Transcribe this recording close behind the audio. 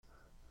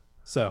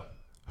So,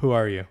 who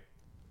are you?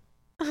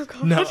 Oh,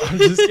 God. No, I'm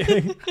just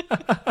kidding.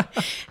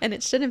 And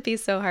it shouldn't be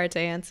so hard to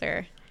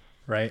answer.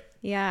 Right?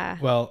 Yeah.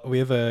 Well, we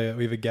have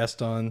a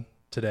guest on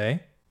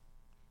today.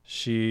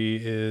 She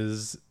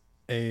is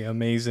a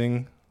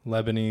amazing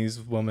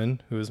Lebanese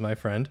woman who is my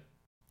friend.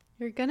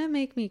 You're gonna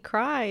make me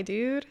cry,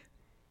 dude.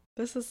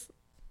 That's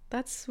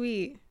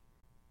sweet.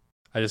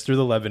 I just threw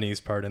the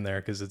Lebanese part in there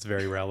because it's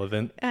very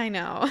relevant. I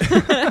know.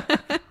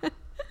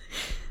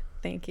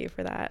 Thank you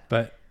for that.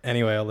 But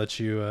anyway, I'll let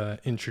you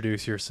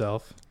introduce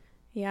yourself.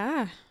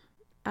 Yeah.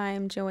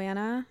 I'm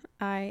Joanna.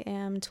 I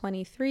am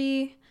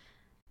 23.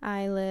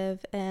 I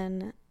live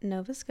in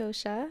Nova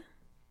Scotia.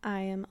 I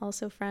am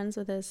also friends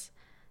with this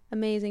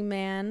amazing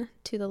man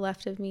to the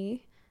left of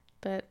me,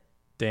 but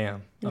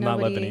Damn, I'm not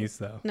Lebanese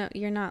though. No,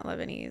 you're not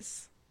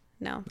Lebanese.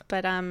 No,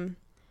 but I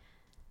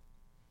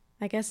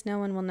guess no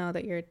one will know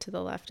that you're to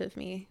the left of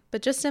me.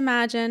 But just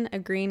imagine a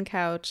green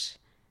couch.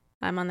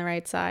 I'm on the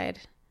right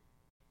side.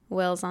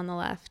 Will's on the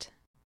left.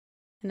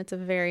 And it's a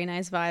very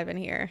nice vibe in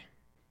here.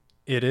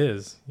 It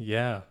is,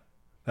 yeah.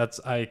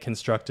 I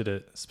constructed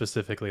it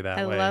specifically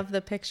that way. I love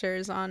the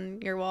pictures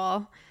on your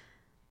wall.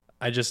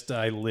 I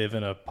live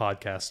in a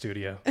podcast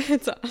studio.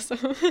 It's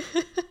awesome.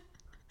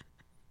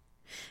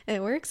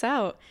 It works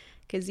out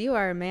because you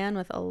are a man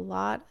with a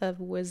lot of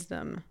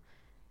wisdom.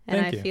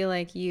 And I feel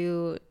like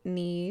you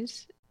need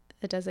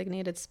a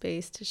designated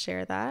space to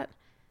share that.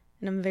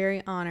 And I'm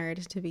very honored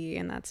to be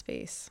in that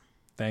space.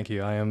 Thank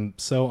you. I am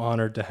so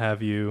honored to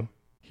have you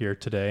here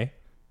today.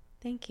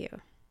 Thank you.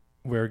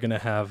 We're going to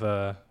have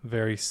a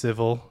very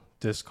civil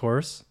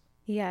discourse.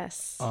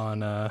 Yes.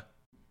 On,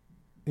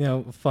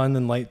 fun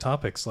and light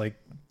topics like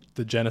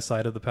the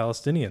genocide of the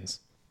Palestinians.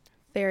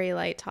 Very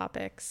light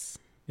topics.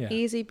 Yeah.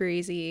 Easy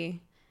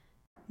breezy.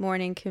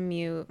 Morning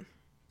commute.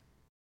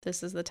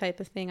 This is the type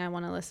of thing I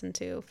want to listen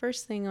to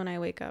first thing when I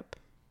wake up.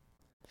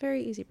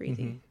 Very easy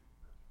breezy. Mm-hmm.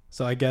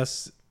 So I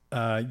guess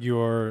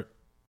you're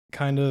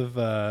kind of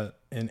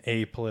an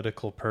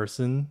apolitical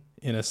person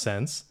in a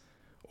sense,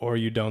 or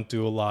you don't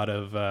do a lot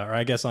of, or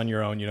I guess on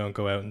your own, you don't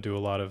go out and do a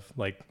lot of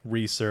like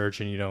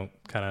research and you don't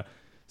kind of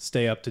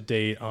stay up to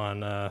date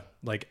on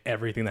like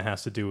everything that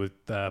has to do with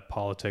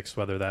politics,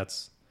 whether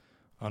that's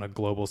on a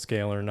global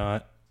scale or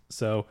not.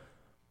 So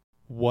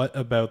what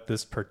about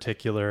this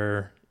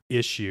particular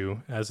issue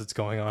as it's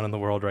going on in the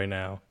world right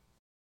now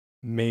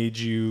made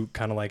you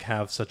kind of like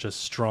have such a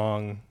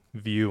strong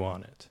view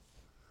on it?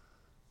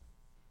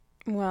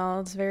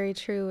 Well, it's very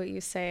true what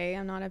you say.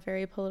 I'm not a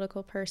very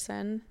political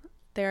person.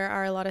 There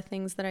are a lot of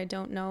things that I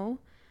don't know,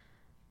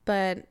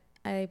 but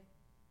I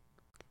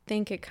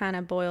think it kind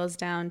of boils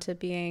down to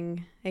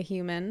being a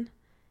human.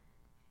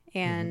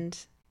 And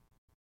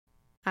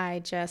I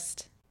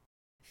just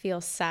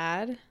feel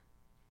sad.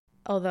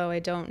 Although I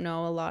don't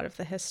know a lot of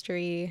the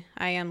history,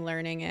 I am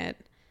learning it.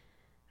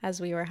 As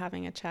we were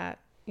having a chat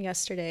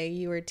yesterday,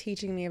 you were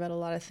teaching me about a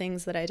lot of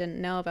things that I didn't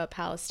know about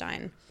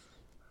Palestine.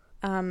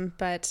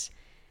 But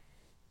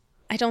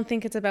I don't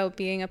think it's about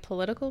being a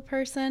political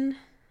person.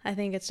 I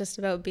think it's just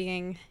about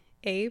being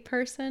a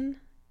person.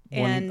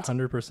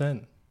 100%.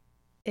 And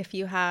if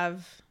you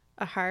have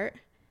a heart,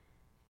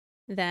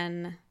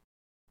 then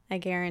I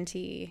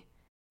guarantee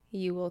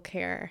you will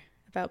care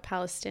about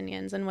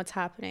Palestinians and what's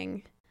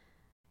happening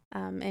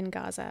in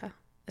Gaza,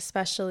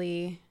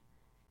 especially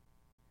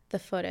the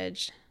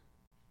footage.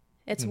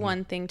 It's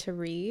one thing to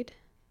read,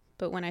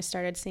 but when I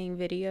started seeing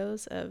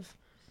videos of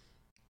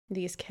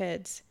these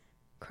kids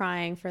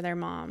crying for their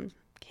mom,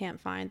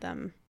 can't find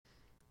them,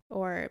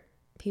 or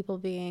people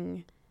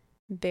being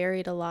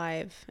buried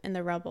alive in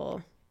the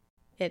rubble,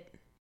 it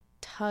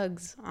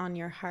tugs on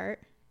your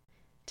heart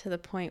to the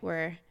point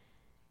where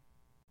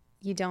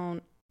you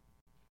don't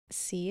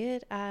see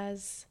it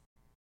as,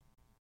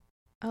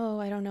 oh,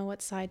 I don't know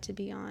what side to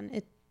be on.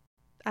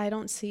 I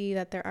don't see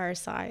that there are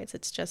sides.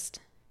 It's just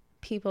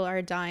people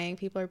are dying.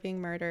 People are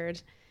being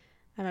murdered.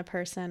 I'm a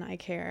person. I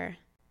care.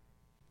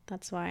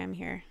 That's why I'm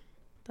here.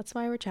 That's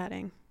why we're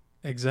chatting.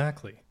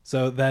 Exactly.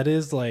 So that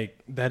is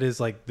like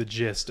the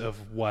gist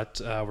of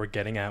what we're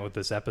getting at with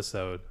this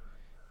episode,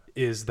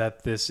 is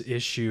that this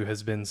issue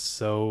has been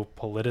so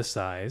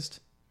politicized.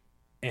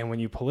 And when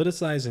you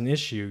politicize an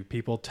issue,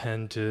 people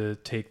tend to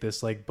take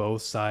this like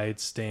both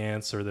sides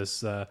stance, or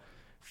this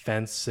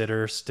fence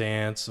sitter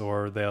stance,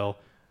 or they'll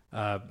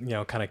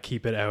kind of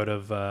keep it out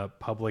of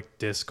public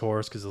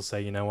discourse because they'll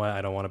say, you know what,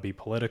 I don't want to be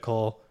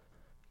political.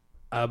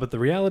 But the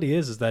reality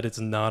is that it's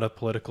not a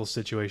political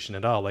situation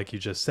at all. Like you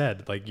just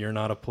said, like you're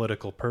not a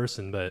political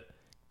person, but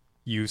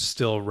you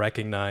still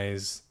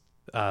recognize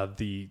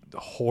the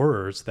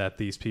horrors that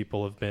these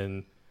people have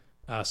been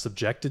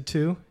subjected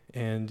to,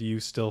 and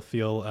you still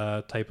feel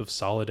a type of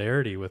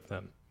solidarity with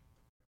them,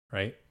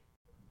 right?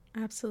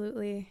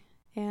 Absolutely.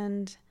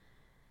 And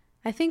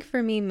I think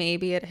for me,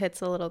 maybe it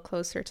hits a little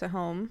closer to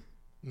home.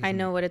 I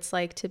know what it's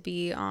like to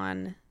be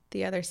on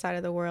the other side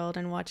of the world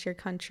and watch your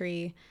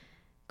country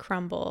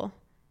crumble,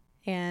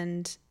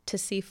 and to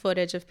see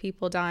footage of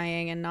people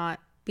dying and not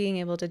being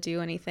able to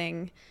do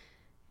anything.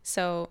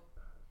 So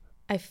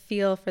I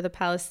feel for the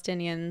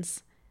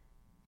Palestinians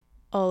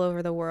all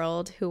over the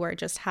world who are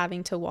just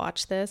having to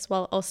watch this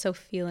while also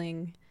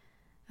feeling,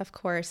 of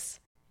course,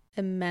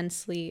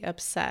 immensely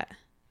upset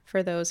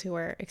for those who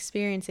are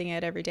experiencing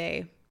it every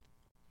day.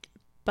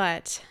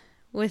 But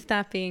with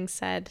that being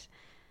said,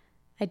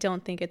 I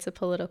don't think it's a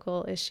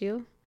political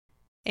issue.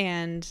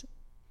 And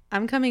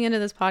I'm coming into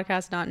this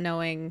podcast not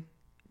knowing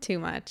too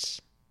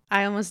much.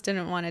 I almost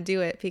didn't want to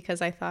do it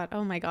because I thought,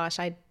 oh my gosh,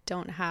 I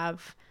don't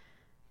have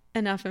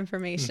enough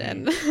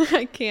information.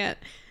 I can't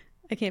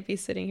be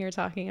sitting here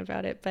talking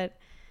about it. But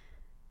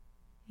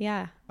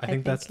yeah. I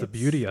think that's the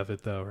beauty of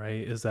it though,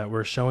 right? Is that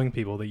we're showing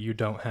people that you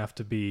don't have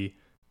to be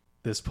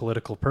this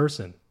political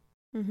person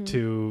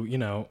to, you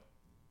know,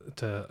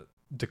 to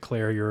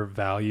declare your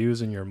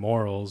values and your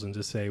morals and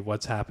to say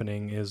what's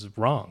happening is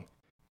wrong.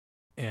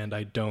 And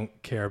I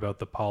don't care about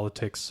the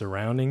politics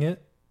surrounding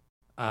it.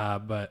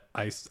 But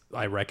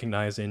I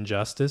recognize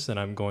injustice, and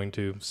I'm going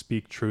to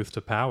speak truth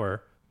to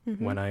power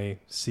when I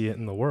see it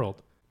in the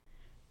world.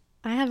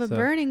 I have a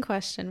burning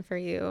question for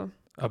you.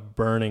 A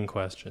burning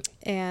question.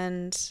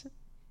 And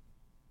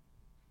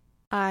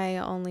I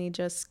only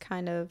just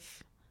kind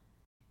of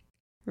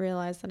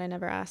realized that I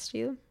never asked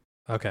you.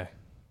 Okay.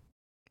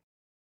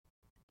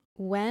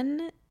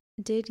 When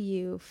did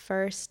you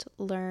first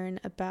learn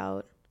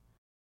about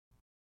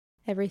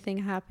everything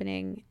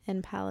happening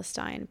in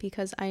Palestine?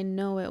 Because I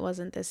know it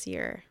wasn't this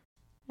year.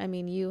 I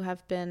mean, you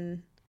have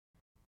been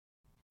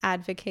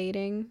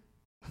advocating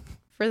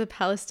for the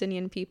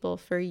Palestinian people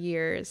for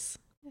years,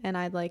 and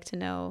I'd like to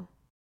know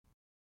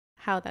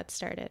how that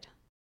started.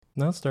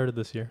 No, it started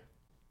this year.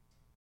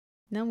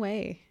 No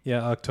way.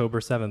 Yeah, October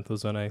 7th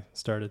was when I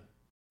started.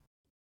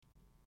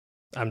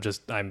 I'm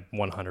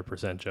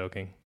 100%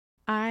 joking.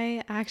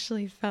 I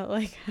actually felt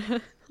like,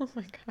 oh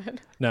my God.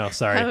 No,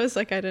 sorry. I was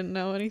like, I didn't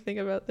know anything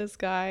about this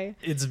guy.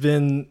 It's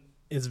been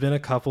a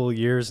couple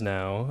years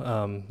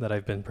now that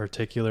I've been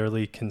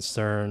particularly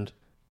concerned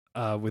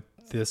with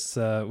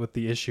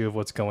the issue of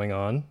what's going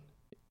on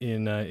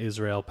in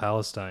Israel,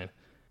 Palestine.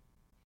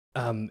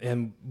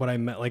 And what I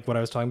meant, like what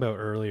I was talking about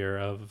earlier,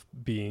 of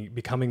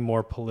becoming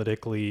more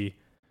politically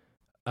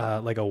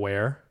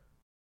aware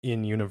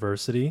in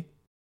university,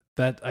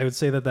 that I would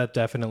say that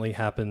definitely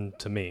happened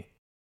to me.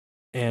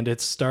 And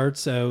it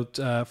starts out,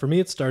 for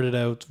me, it started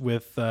out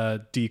with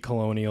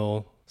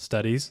decolonial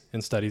studies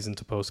and studies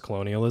into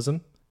post-colonialism.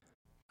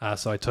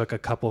 So I took a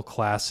couple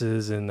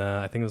classes in,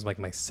 I think it was like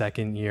my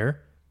second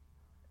year.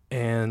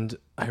 And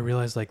I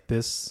realized like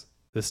this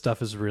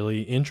stuff is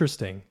really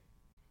interesting.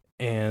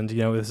 And, you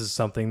know, this is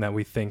something that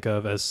we think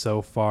of as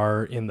so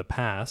far in the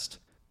past,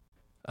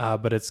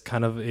 but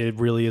it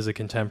really is a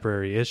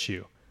contemporary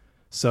issue.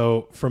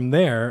 So from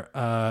there,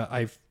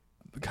 I've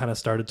kind of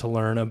started to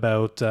learn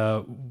about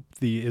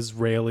the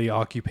Israeli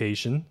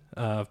occupation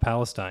of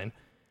Palestine.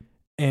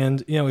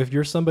 And, you know, if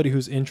you're somebody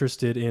who's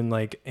interested in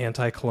like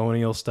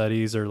anti-colonial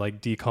studies or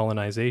like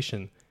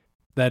decolonization,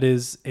 that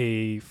is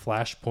a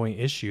flashpoint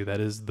issue. That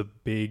is the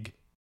big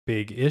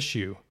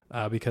issue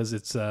because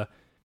it's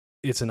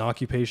an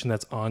occupation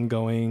that's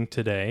ongoing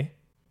today.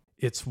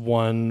 It's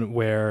one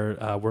where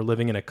we're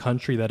living in a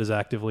country that is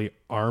actively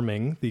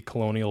arming the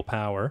colonial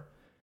power.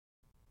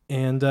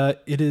 And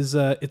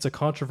it's a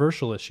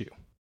controversial issue.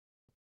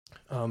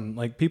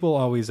 Like people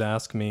always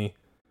ask me,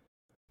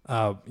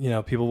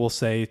 people will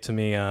say to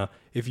me,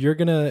 if you're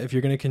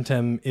gonna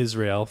condemn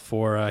Israel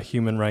for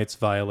human rights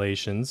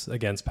violations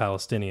against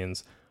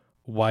Palestinians,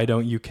 why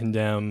don't you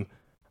condemn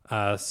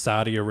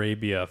Saudi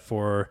Arabia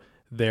for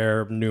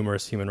their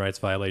numerous human rights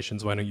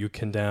violations? Why don't you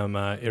condemn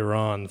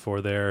Iran for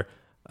their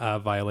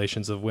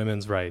violations of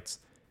women's rights?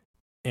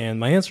 And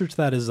my answer to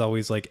that is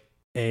always like,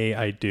 A,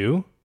 I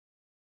do.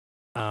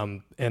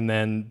 And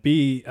then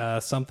B,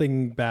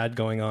 something bad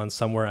going on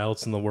somewhere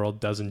else in the world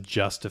doesn't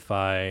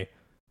justify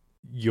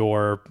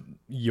your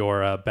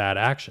bad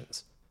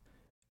actions.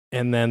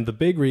 And then the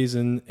big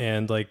reason,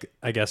 and like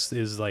I guess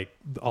is like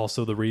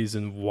also the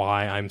reason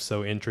why I'm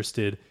so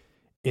interested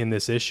in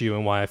this issue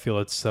and why I feel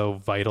it's so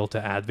vital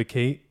to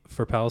advocate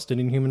for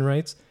Palestinian human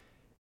rights,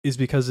 is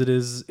because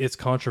it's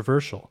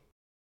controversial,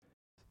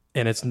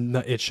 and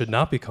it should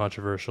not be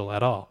controversial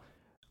at all.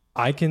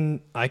 I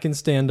can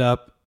stand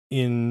up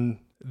in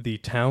the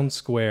town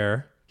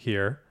square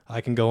here.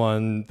 I can go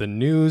on the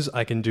news.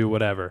 I can do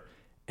whatever,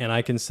 and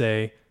I can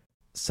say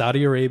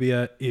Saudi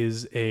Arabia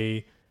is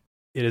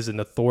an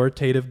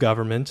authoritative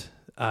government.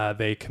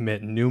 They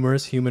commit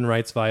numerous human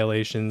rights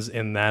violations,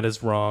 and that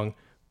is wrong.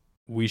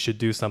 We should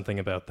do something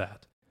about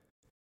that.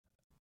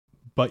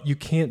 But you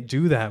can't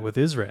do that with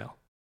Israel.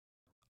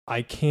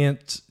 I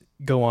can't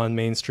go on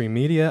mainstream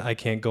media. I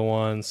can't go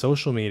on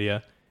social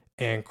media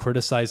and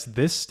criticize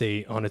this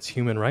state on its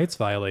human rights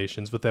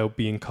violations without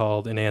being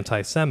called an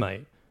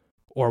anti-Semite,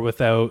 or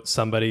without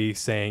somebody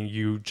saying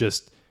you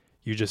just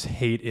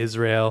hate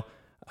Israel.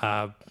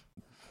 Like,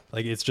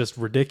 it's just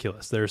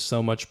ridiculous. There's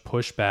so much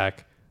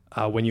pushback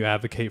when you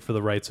advocate for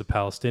the rights of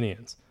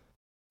Palestinians.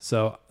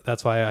 So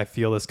that's why I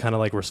feel this kind of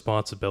like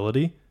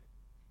responsibility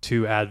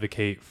to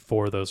advocate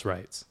for those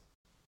rights.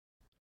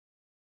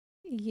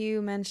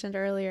 You mentioned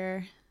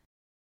earlier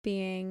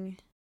being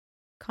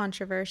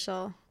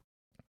controversial.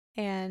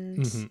 And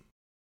Mm-hmm.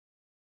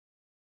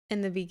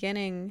 in the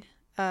beginning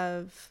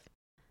of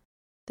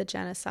the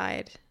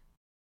genocide,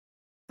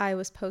 I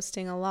was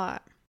posting a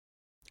lot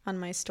on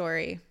my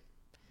story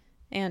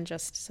and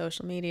just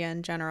social media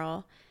in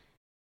general.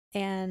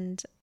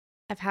 And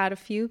I've had a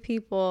few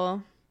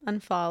people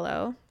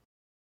unfollow.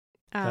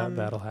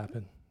 That'll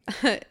happen.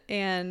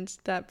 And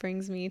that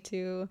brings me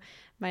to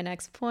my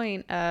next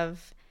point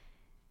of,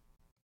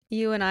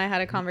 you and I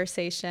had a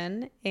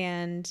conversation,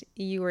 and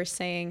you were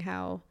saying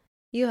how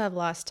you have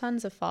lost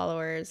tons of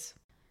followers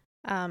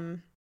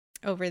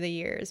over the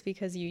years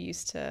because you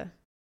used to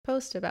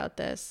post about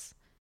this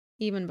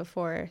even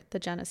before the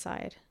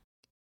genocide.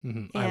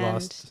 Mm-hmm.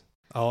 And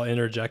I'll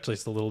interject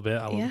just a little bit.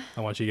 yeah,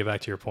 I want you to get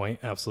back to your point.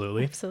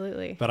 Absolutely.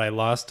 absolutely. But I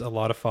lost a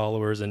lot of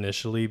followers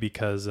initially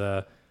because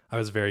I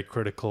was very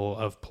critical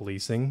of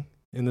policing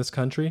in this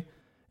country.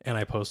 And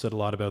I posted a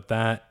lot about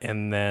that.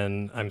 And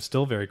then I'm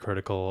still very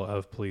critical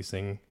of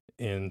policing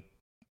in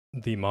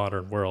the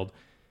modern world.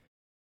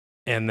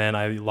 And then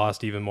I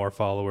lost even more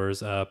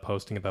followers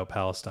posting about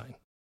Palestine.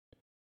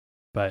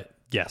 But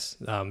yes,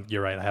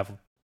 you're right. I have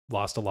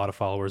lost a lot of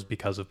followers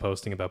because of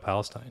posting about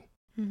Palestine.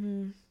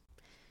 Mm-hmm.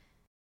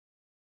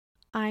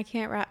 I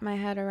can't wrap my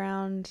head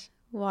around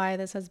why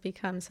this has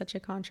become such a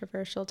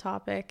controversial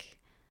topic,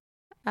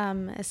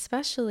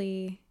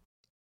 especially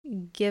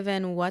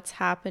given what's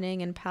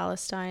happening in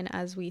Palestine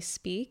as we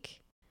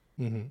speak.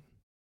 Mm-hmm.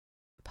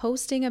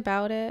 Posting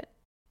about it,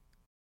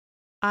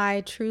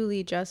 I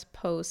truly just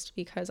post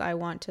because I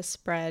want to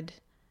spread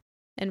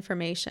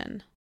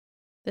information.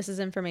 This is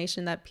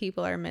information that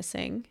people are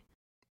missing,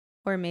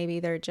 or maybe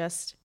they're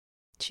just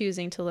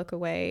choosing to look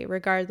away.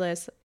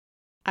 Regardless,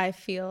 I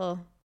feel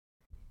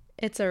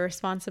it's a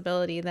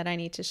responsibility that I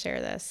need to share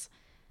this.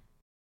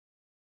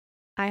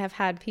 I have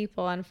had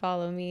people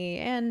unfollow me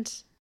and,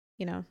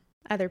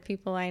 other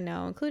people I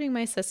know, including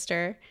my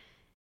sister,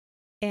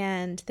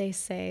 and they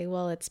say,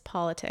 well, it's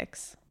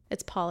politics.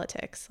 It's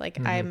politics. Like,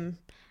 Mm-hmm.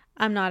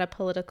 I'm not a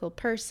political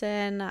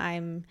person. I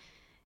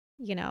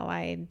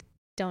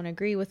don't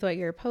agree with what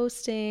you're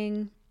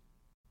posting.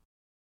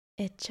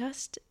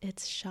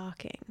 It's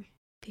shocking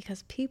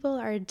because people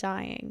are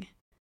dying.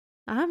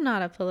 I'm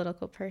not a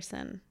political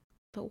person,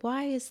 but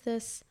why is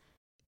this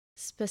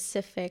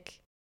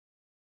specific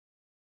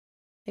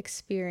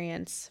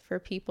experience for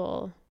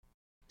people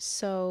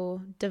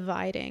so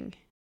dividing?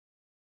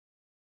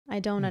 I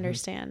don't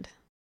understand.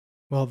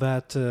 Well,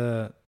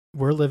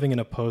 we're living in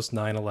a post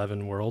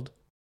 9/11 world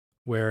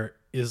where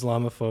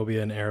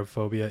Islamophobia and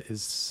Arabphobia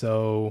is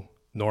so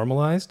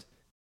normalized.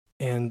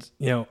 And,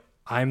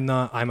 I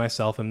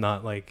myself am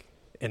not like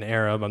an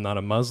Arab, I'm not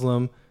a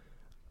Muslim,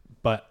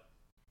 but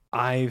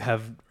I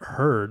have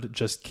heard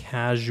just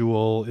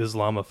casual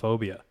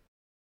Islamophobia.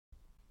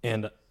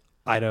 And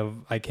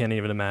I can't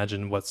even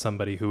imagine what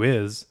somebody who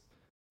is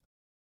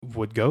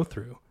would go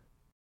through,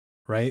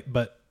 right?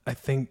 But I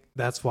think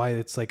that's why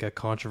it's like a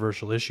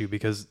controversial issue,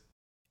 because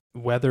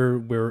whether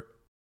we're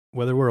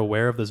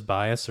aware of this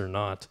bias or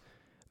not,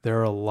 there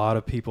are a lot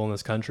of people in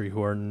this country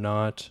who are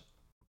not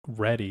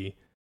ready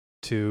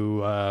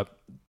to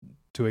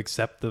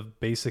accept the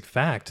basic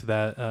fact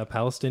that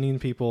Palestinian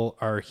people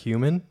are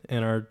human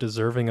and are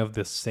deserving of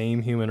the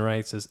same human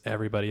rights as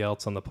everybody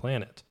else on the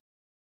planet.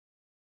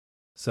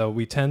 So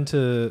we tend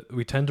to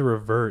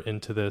revert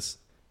into this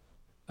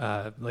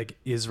like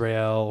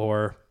Israel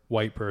or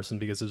white person,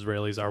 because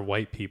Israelis are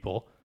white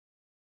people,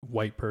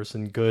 white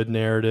person good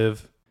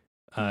narrative,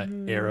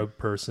 Arab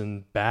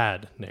person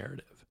bad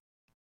narrative.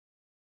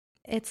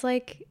 It's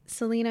like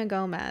Selena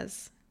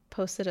Gomez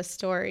posted a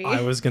story.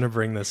 I was going to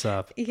bring this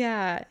up.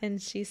 Yeah, and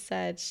she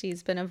said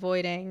she's been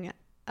avoiding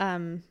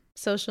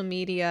social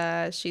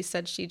media. She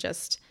said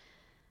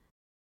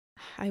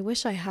I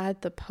wish I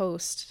had the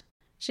post.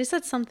 She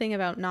said something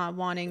about not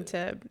wanting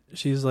to.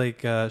 She's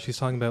like, she's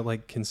talking about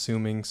like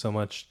consuming so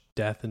much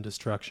death and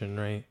destruction,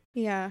 right?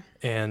 Yeah.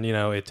 And,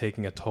 it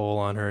taking a toll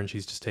on her, and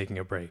she's just taking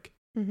a break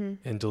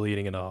and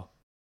deleting it all.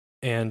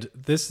 And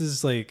this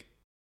is like,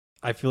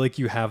 I feel like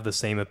you have the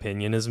same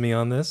opinion as me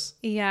on this.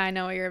 Yeah, I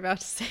know what you're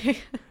about to say.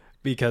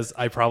 Because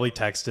I probably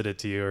texted it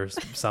to you or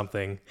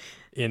something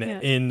in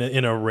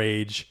a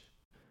rage.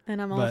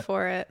 And I'm all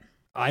for it.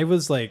 I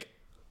was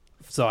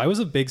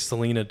a big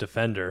Selena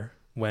defender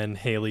when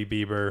Hailey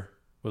Bieber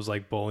was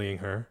like bullying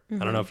her. I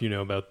don't know if you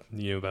knew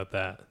about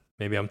that.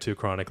 Maybe I'm too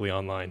chronically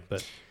online,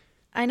 but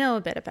I know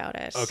a bit about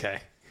it.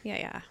 Okay.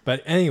 Yeah.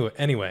 But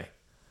anyway,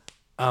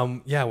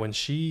 when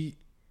she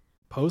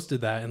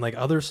posted that, and like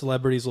other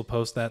celebrities will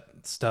post that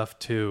stuff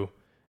too,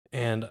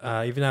 and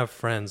I even have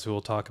friends who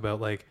will talk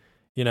about like,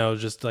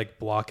 just like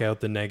block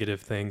out the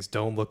negative things.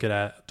 Don't look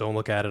at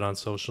it on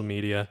social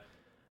media.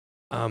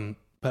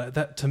 But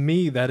that, to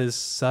me, that is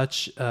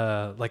such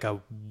like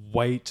a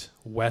white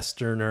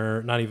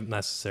Westerner, not even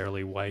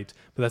necessarily white,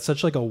 but that's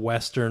such like a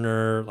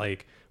Westerner,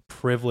 like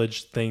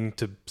privileged thing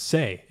to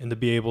say and to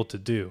be able to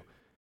do.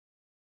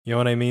 You know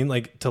what I mean?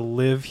 Like to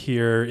live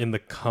here in the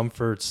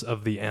comforts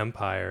of the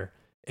empire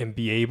and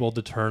be able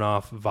to turn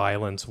off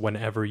violence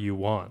whenever you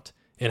want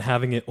and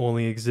having it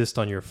only exist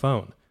on your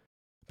phone.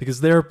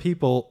 Because there are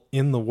people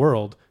in the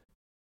world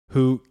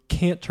who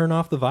can't turn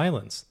off the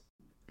violence.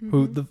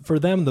 For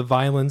them, the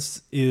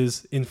violence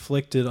is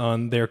inflicted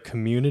on their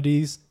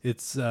communities.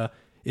 It's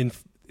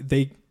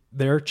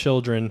their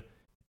children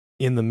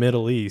in the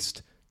Middle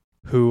East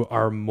who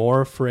are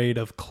more afraid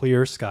of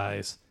clear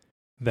skies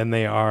than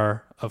they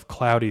are of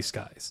cloudy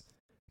skies,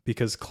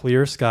 because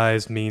clear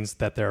skies means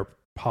that there are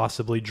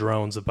possibly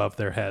drones above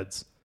their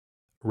heads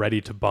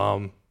ready to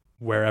bomb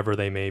wherever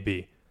they may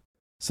be.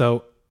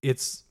 So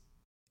it's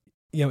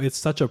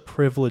such a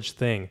privileged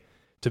thing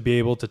to be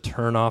able to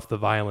turn off the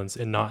violence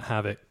and not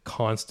have it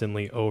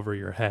constantly over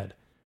your head,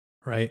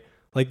 right?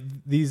 Like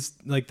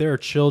there are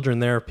children,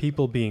 there are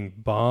people being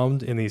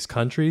bombed in these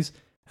countries,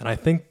 and I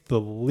think the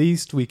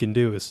least we can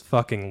do is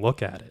fucking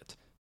look at it.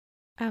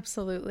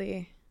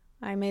 Absolutely.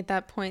 I made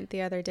that point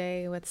the other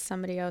day with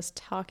somebody I was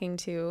talking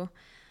to.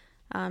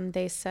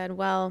 They said,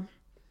 well,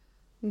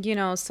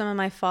 some of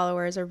my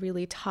followers are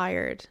really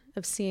tired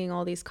of seeing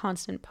all these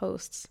constant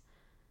posts.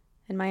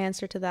 And my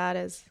answer to that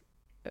is,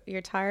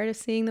 you're tired of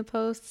seeing the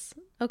posts?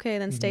 Okay,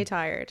 then stay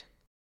tired.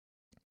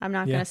 I'm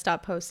not going to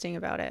stop posting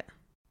about it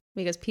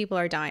because people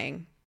are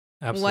dying.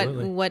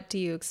 Absolutely. What do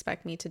you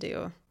expect me to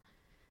do?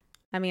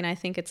 I mean, I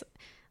think it's,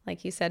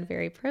 like you said,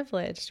 very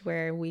privileged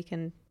where we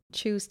can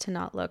choose to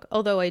not look.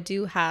 Although I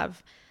do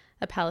have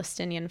a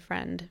Palestinian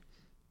friend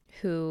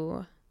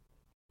who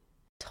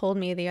told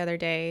me the other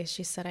day,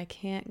 she said, I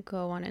can't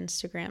go on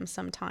Instagram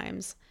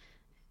sometimes.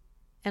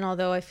 And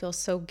although I feel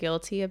so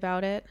guilty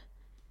about it,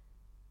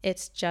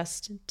 it's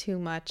just too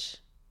much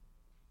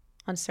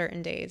on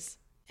certain days.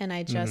 And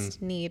I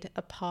just need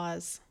a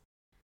pause.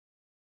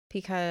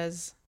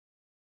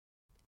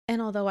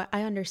 And although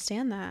I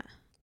understand that,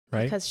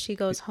 right? Because she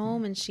goes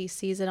home and she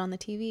sees it on the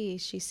TV.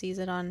 She sees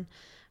it on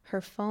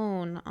her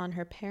phone, on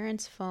her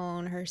parents'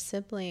 phone, her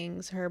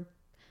siblings, her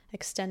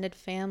extended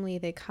family.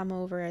 They come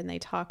over and they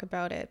talk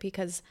about it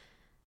because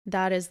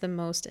that is the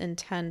most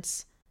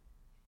intense,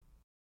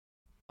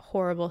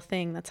 horrible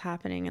thing that's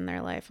happening in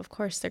their life. Of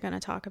course, they're going to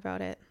talk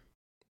about it.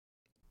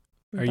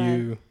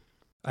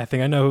 I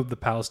think I know the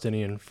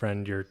Palestinian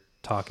friend you're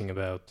talking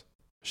about.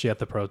 Was she at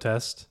the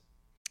protest?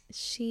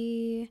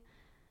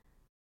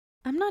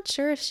 I'm not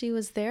sure if she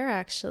was there,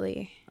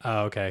 actually.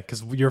 Oh, okay.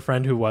 Because your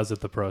friend who was at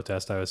the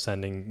protest, I was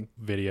sending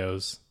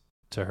videos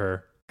to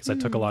her because I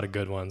took a lot of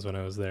good ones when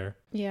I was there.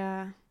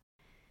 Yeah.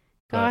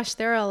 Gosh,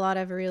 there are a lot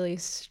of really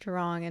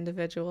strong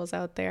individuals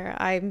out there.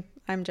 I'm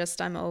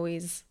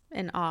always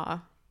in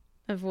awe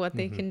of what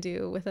they can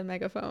do with a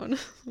megaphone.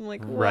 I'm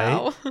like,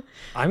 wow. Right?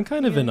 I'm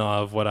kind of in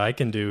awe of what I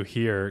can do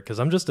here because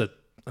I'm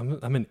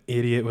an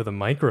idiot with a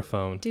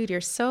microphone. Dude, you're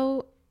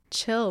so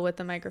chill with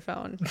the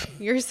microphone.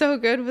 You're so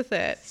good with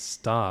it.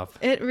 Stop.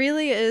 It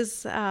really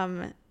is.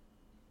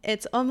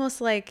 It's almost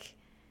like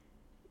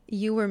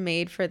you were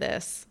made for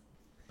this.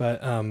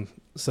 But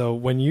so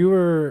when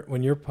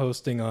you're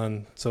posting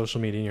on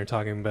social media and you're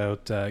talking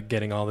about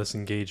getting all this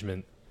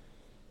engagement,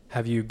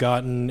 have you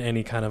gotten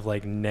any kind of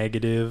like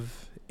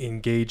negative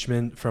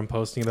engagement from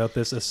posting about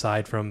this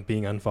aside from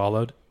being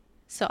unfollowed?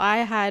 So I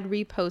had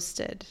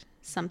reposted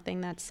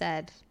something that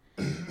said,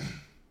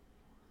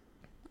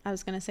 I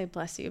was going to say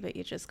bless you, but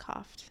you just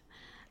coughed.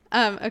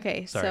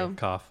 Okay. Sorry,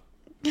 cough.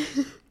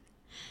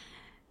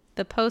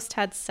 The post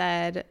had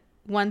said,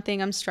 one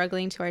thing I'm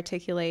struggling to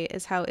articulate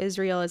is how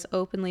Israel is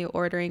openly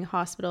ordering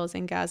hospitals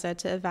in Gaza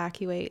to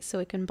evacuate so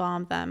it can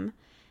bomb them,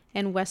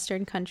 and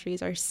Western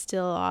countries are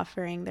still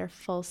offering their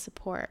full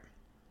support.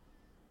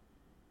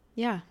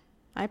 Yeah,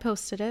 I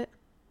posted it.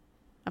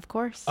 Of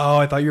course. Oh,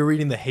 I thought you were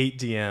reading the hate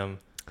DM.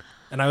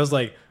 And I was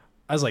like,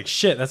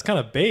 shit, that's kind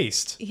of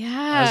based.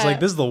 Yeah. I was like,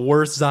 this is the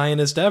worst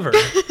Zionist ever.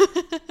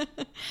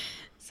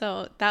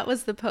 So that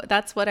was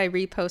that's what I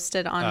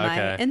reposted on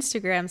my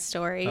Instagram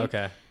story.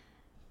 Okay.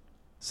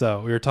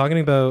 So we were talking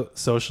about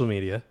social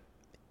media.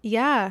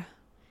 Yeah.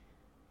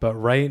 But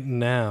right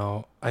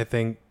now, I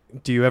think,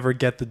 do you ever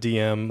get the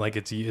DM? Like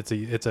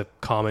it's a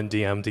common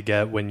DM to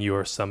get when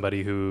you're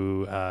somebody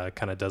who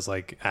kind of does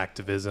like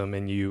activism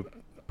and you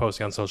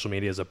posting on social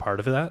media as a part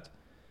of that,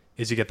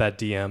 is you get that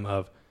DM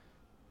of,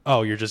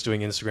 oh, you're just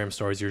doing Instagram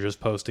stories. You're just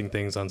posting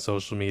things on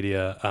social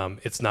media.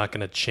 It's not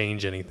going to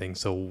change anything.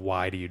 So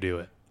why do you do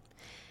it?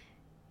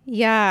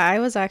 Yeah, I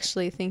was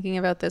actually thinking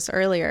about this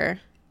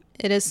earlier.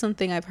 It is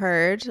something I've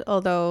heard,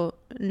 although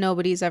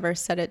nobody's ever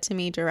said it to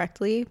me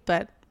directly,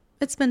 but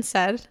it's been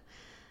said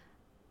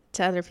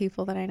to other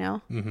people that I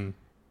know. Mm-hmm.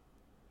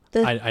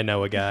 I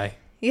know a guy.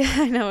 Yeah,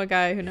 I know a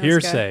guy who knows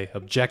Hearsay,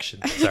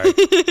 objection. Sorry.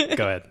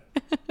 Go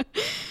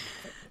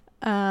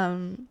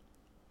ahead.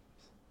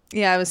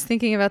 Yeah, I was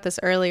thinking about this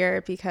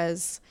earlier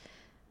because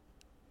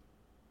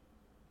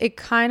it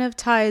kind of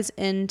ties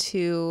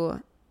into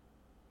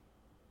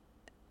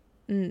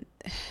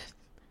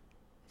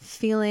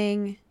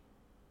feeling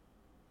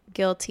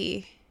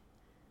guilty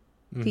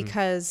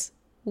because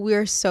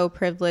we're so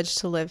privileged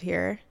to live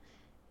here.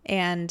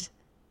 And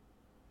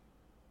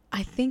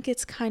I think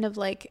it's kind of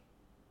like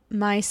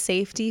my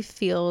safety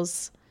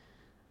feels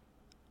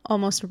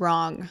almost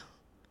wrong.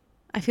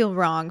 I feel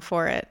wrong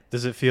for it.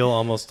 Does it feel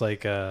almost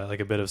like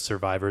a bit of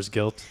survivor's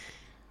guilt?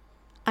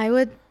 I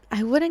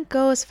wouldn't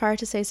go as far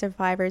to say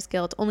survivor's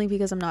guilt, only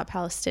because I'm not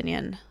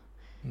Palestinian.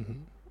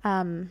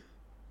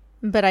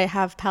 But I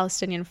have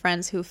Palestinian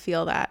friends who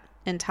feel that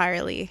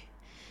entirely.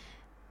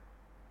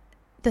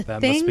 That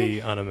must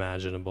be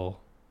unimaginable.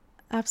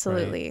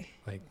 Absolutely.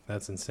 Right? Like,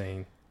 that's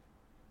insane.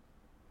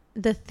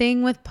 The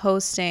thing with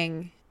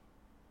posting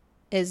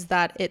is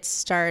that it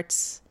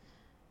starts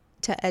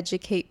to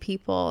educate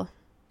people.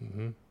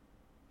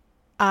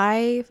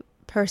 I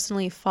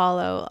personally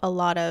follow a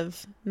lot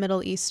of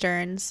Middle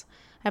Easterns.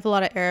 I have a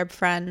lot of Arab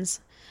friends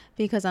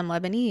because I'm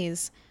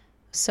Lebanese.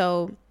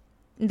 So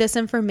this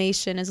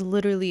information is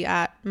literally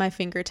at my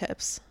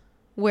fingertips.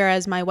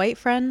 Whereas my white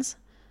friends,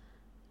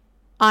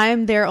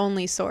 I'm their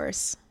only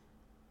source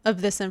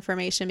of this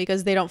information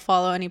because they don't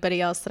follow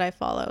anybody else that I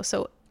follow.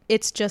 So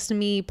it's just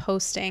me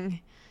posting.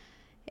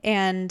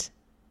 And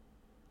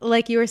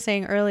like you were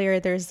saying earlier,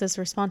 there's this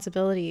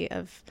responsibility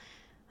of,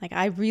 like,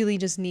 I really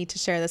just need to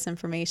share this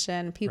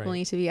information. People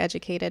need to be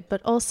educated.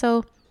 But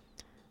also,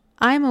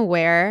 I'm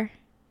aware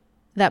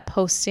that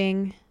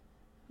posting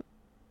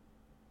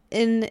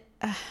in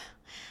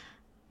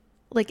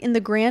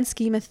the grand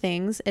scheme of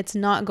things, it's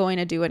not going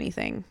to do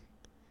anything.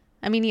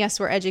 I mean, yes,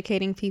 we're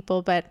educating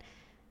people, but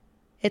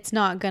it's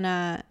not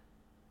gonna,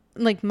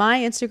 like, my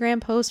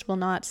Instagram post will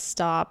not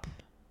stop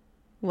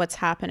what's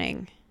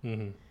happening.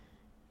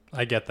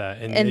 I get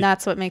that. And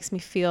that's what makes me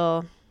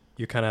feel...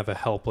 You kind of have a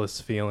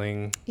helpless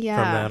feeling from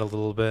that a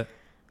little bit.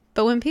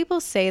 But when people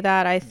say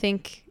that, I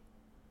think...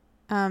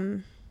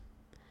 I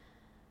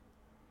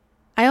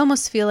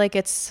almost feel like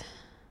it's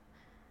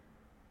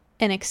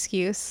an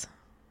excuse.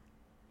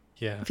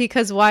 Yeah.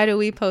 Because why do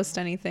we post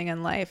anything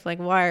in life? Like,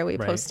 why are we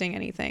posting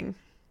anything?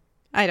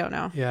 I don't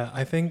know. Yeah,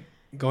 I think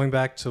going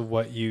back to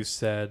what you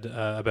said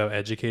about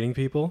educating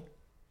people,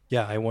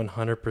 yeah, I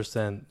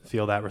 100%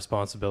 feel that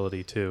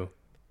responsibility too.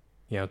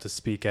 You know, to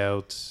speak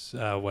out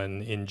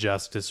when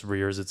injustice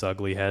rears its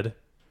ugly head,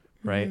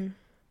 right?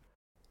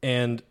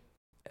 And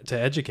to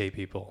educate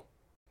people,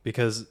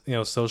 because, you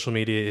know, social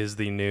media is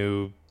the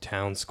new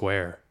town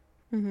square,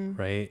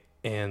 right?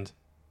 And,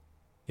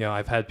 you know,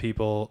 I've had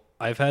people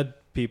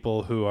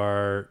who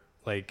are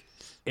like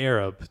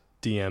Arab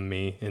DM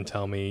me and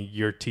tell me,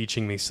 you're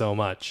teaching me so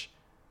much,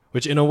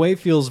 which in a way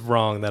feels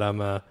wrong that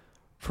I'm a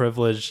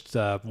privileged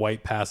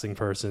white passing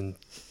person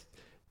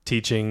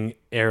teaching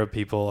Arab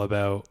people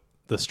about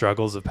the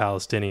struggles of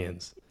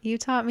Palestinians. You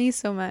taught me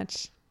so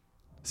much.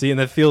 See, and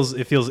it feels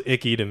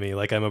icky to me,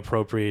 like I'm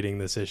appropriating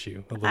this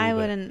issue a little bit. I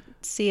wouldn't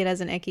see it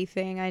as an icky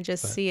thing. I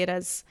just see it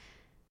as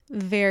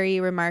very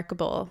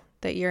remarkable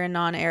that you're a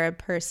non-Arab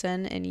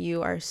person and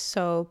you are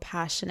so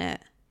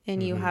passionate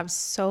and you have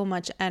so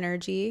much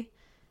energy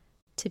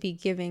to be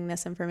giving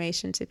this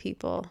information to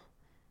people.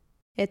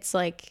 It's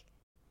like,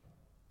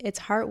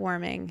 it's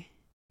heartwarming.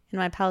 And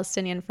my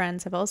Palestinian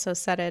friends have also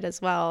said it as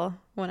well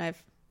when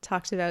I've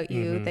talked about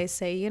you. They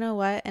say, you know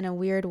what, in a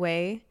weird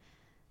way,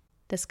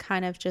 this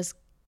kind of just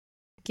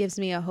gives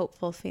me a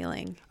hopeful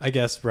feeling. I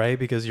guess, right?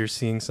 Because you're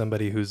seeing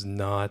somebody who's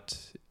not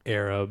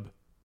Arab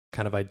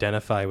kind of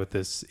identify with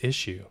this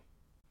issue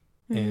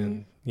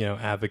and, you know,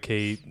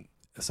 advocate,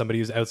 somebody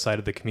who's outside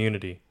of the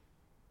community,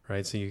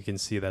 right? So you can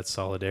see that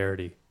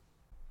solidarity.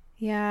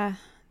 Yeah,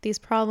 these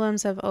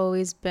problems have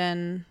always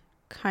been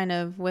kind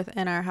of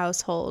within our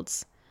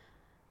households.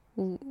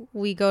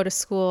 We go to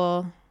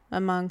school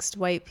amongst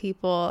white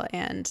people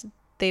and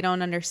they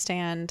don't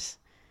understand.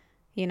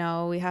 You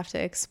know, we have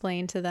to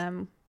explain to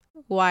them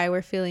why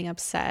we're feeling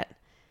upset,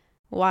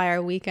 why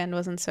our weekend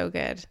wasn't so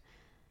good.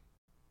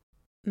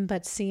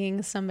 But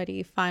seeing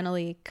somebody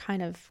finally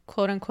kind of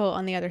quote unquote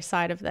on the other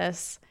side of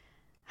this,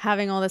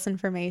 having all this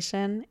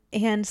information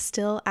and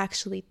still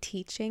actually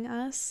teaching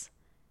us,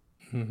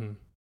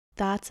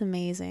 that's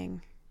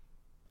amazing.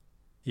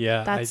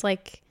 Yeah. That's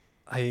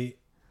I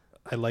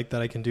like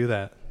that I can do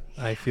that.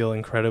 I feel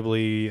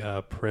incredibly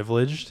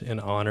privileged and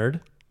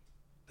honored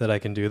that I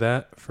can do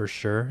that, for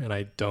sure. And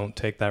I don't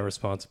take that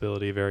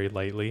responsibility very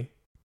lightly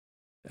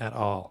at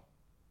all.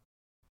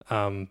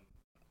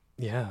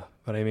 Yeah,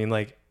 but I mean,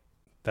 like,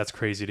 that's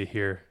crazy to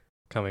hear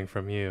coming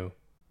from you.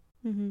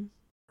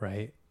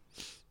 Right?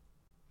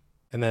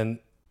 And then,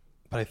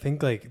 but I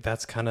think like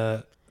that kind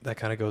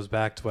of goes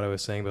back to what I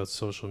was saying about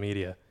social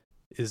media,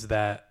 is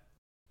that,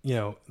 you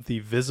know, the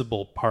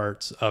visible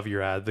parts of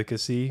your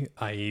advocacy,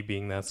 i.e.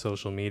 being that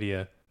social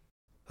media,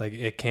 like,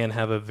 it can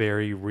have a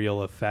very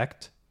real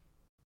effect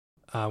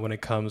when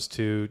it comes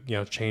to, you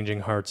know,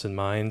 changing hearts and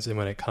minds, and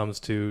when it comes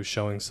to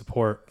showing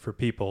support for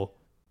people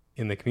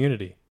in the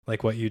community.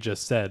 Like what you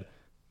just said,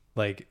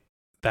 like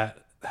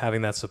that,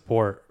 having that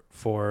support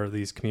for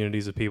these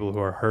communities of people who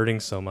are hurting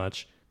so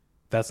much,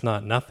 that's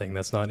not nothing.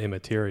 That's not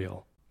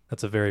immaterial.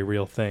 That's a very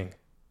real thing.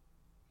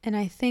 And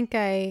I think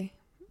I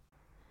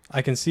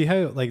can see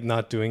how, like,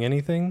 not doing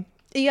anything.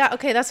 Yeah,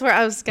 okay, that's where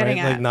I was getting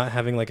at. Like not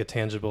having like a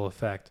tangible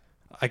effect.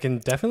 I can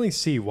definitely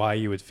see why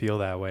you would feel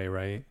that way,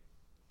 right?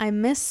 I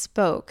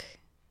misspoke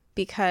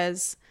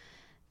because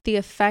the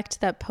effect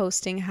that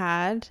posting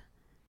had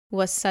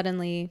was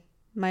suddenly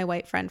my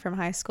white friend from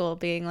high school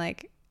being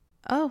like,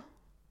 oh,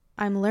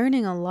 I'm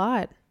learning a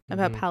lot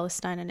about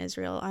Palestine and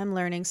Israel. I'm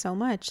learning so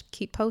much.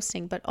 Keep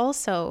posting. But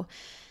also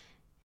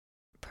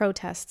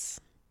protests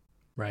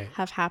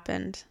have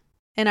happened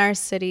in our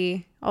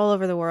city, all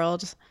over the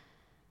world.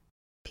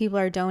 People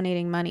are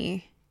donating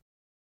money.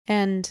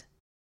 And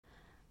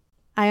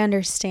I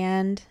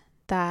understand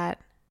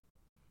that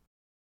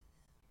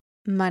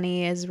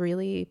money is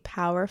really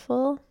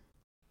powerful.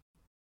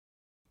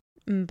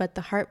 But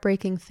the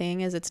heartbreaking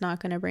thing is it's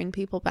not going to bring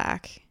people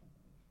back.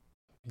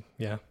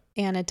 Yeah.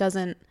 And it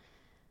doesn't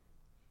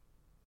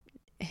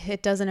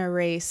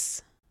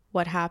erase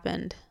what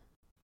happened.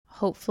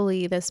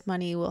 Hopefully this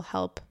money will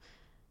help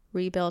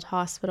rebuild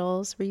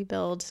hospitals,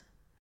 rebuild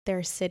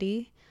their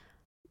city.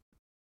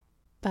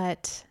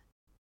 But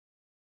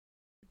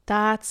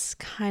that's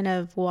kind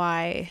of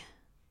why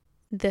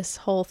this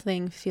whole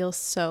thing feels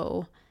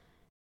so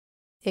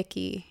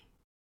icky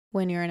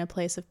when you're in a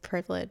place of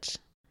privilege.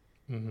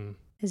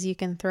 Is you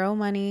can throw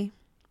money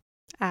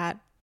at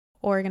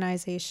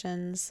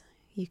organizations,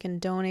 you can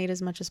donate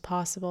as much as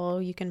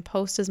possible, you can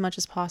post as much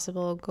as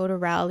possible, go to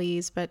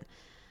rallies, but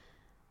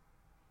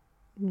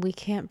we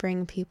can't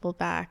bring people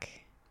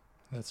back.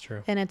 That's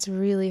true. And it's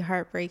really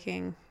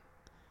heartbreaking.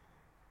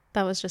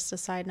 That was just a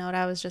side note.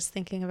 I was just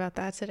thinking about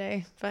that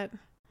today, but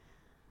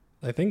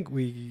I think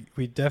we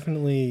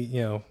definitely,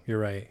 you're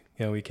right.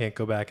 We can't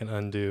go back and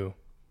undo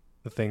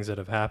the things that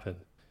have happened.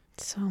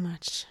 So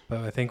much.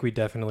 But I think we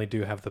definitely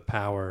do have the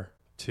power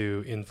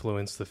to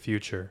influence the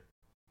future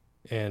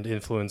and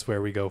influence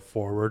where we go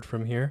forward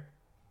from here.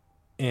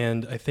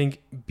 And I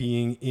think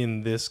being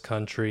in this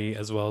country,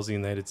 as well as the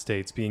United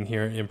States, being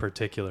here in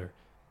particular,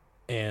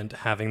 and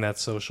having that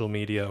social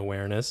media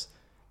awareness,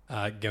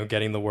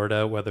 getting the word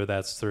out, whether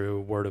that's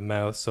through word of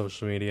mouth,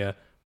 social media,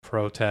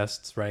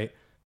 protests, right?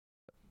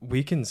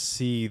 We can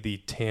see the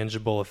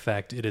tangible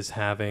effect it is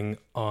having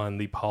on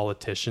the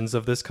politicians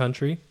of this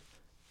country.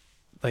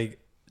 Like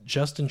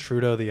Justin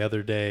Trudeau the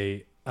other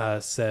day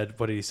said,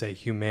 what did he say?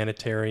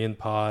 Humanitarian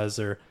pause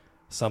or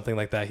something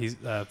like that. He's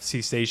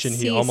cessation.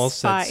 He almost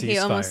said ceasefire. He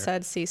almost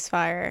said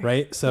ceasefire.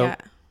 Right. So yeah.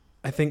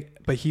 I think,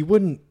 but he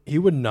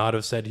would not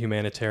have said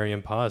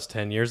humanitarian pause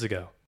 10 years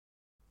ago.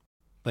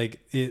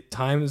 Like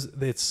times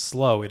it's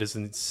slow. It is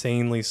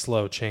insanely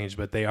slow change,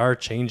 but they are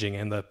changing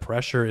and the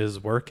pressure is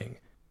working.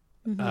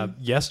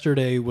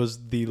 Yesterday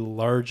was the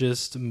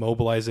largest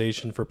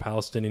mobilization for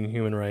Palestinian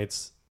human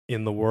rights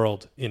in the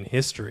world in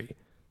history.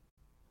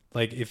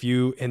 Like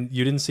you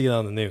didn't see it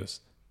on the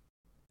news.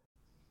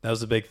 That was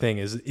the big thing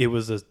is it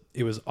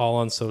was all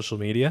on social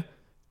media.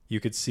 You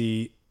could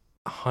see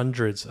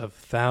hundreds of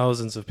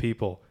thousands of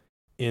people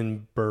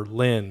in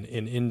Berlin,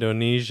 in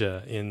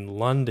Indonesia, in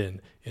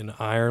London, in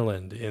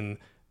Ireland, in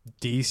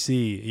DC,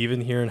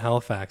 even here in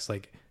Halifax.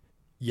 Like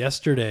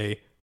yesterday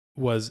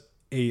was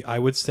I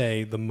would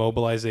say the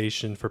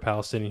mobilization for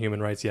Palestinian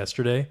human rights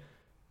yesterday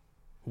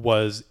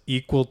was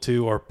equal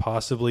to or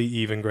possibly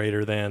even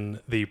greater than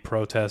the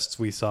protests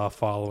we saw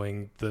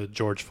following the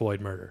George Floyd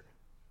murder.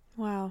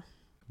 Wow.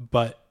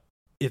 But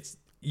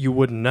you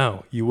wouldn't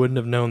know. You wouldn't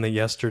have known that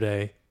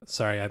yesterday.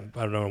 Sorry, I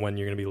don't know when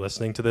you're going to be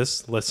listening to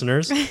this,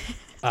 listeners.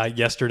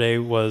 Yesterday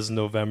was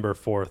November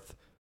 4th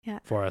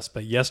for us.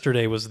 But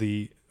yesterday was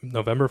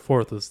November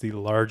 4th was the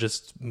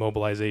largest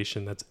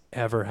mobilization that's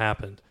ever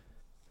happened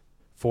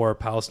for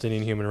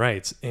Palestinian human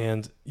rights.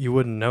 And you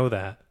wouldn't know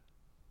that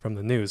from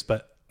the news.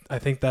 But I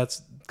think that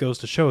goes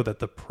to show that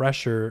the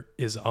pressure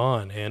is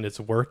on and it's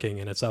working,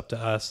 and it's up to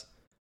us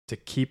to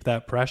keep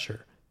that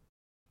pressure,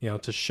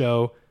 to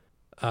show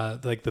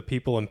like the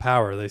people in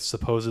power, the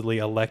supposedly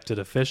elected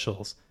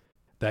officials,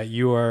 that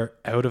you are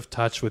out of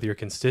touch with your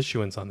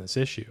constituents on this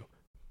issue,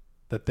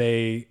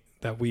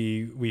 that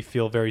we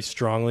feel very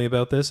strongly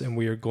about this, and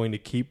we are going to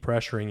keep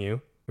pressuring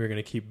you. We're going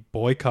to keep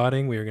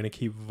boycotting. We are going to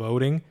keep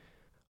voting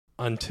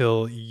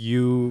until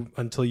you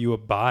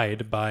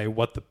abide by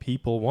what the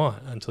people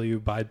want, until you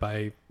abide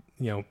by,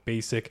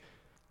 basic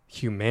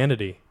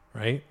humanity,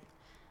 right?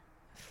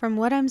 From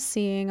what I'm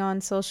seeing on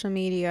social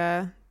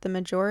media, the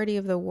majority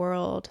of the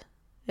world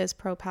is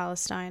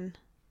pro-Palestine.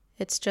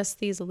 It's just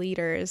these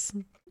leaders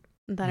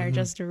that are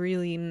just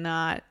really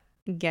not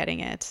getting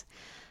it.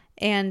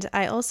 And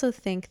I also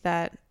think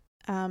that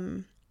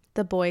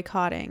the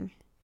boycotting,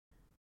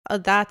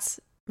 that's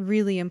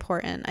really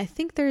important. I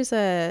think there's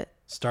a...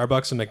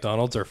 Starbucks and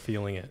McDonald's are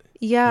feeling it.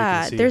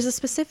 Yeah, there's a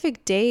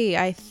specific day,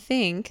 I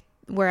think,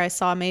 where I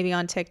saw maybe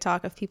on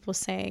TikTok of people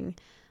saying,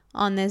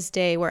 on this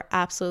day, we're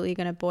absolutely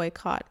going to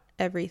boycott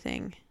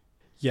everything.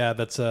 Yeah,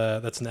 that's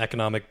an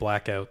economic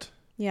blackout.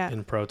 Yeah.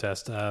 In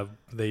protest.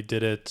 They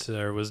did it,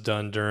 or was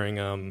done during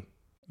the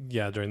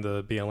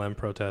BLM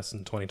protests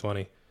in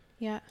 2020.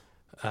 Yeah.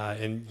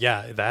 And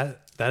yeah,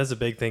 that is a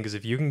big thing, because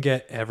if you can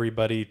get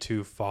everybody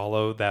to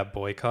follow that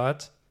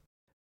boycott,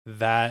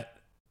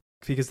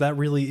 because that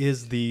really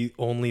is the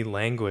only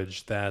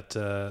language that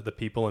the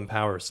people in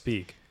power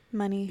speak.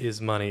 Money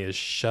is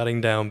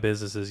shutting down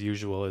business as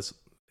usual, is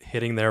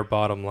hitting their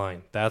bottom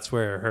line. That's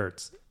where it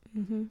hurts,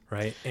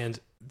 right? And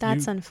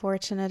That's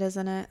unfortunate,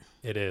 isn't it?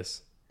 It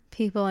is.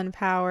 People in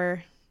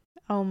power.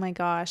 Oh my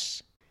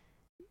gosh.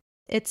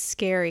 It's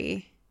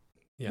scary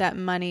that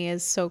money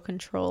is so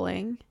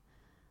controlling.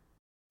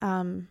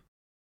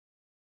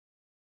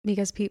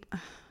 Because people,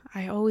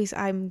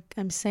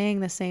 I'm saying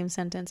the same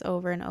sentence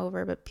over and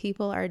over, but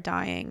people are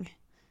dying.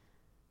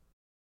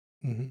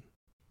 Mm-hmm.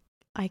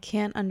 I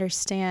can't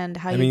understand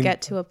how you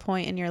get to a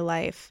point in your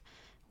life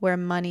where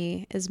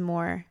money is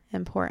more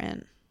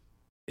important.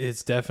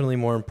 It's definitely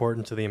more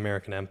important to the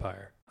American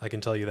empire. I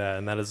can tell you that.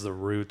 And that is the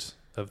root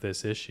of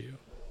this issue.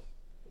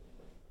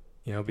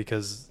 You know,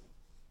 because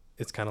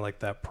it's kind of like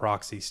that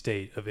proxy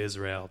state of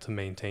Israel to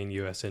maintain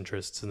U.S.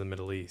 interests in the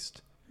Middle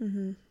East.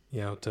 Mm-hmm.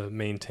 You know, to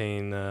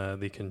maintain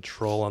the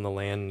control on the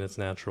land and its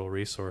natural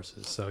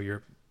resources. So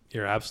you're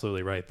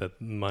absolutely right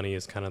that money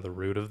is kind of the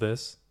root of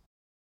this.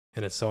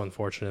 And it's so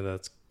unfortunate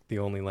that's the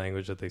only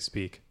language that they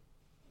speak.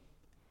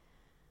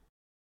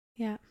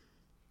 Yeah.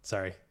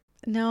 Sorry.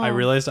 No. I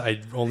realized I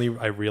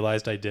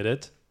did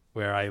it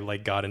where I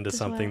like got into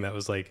something that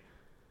was like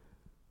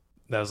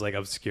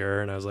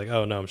obscure, and I was like,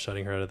 oh no, I'm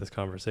shutting her out of this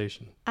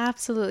conversation.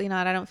 Absolutely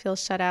not. I don't feel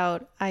shut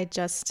out. I'm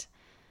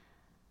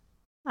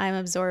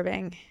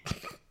absorbing.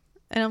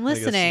 And I'm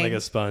listening. Like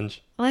a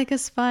sponge. Like a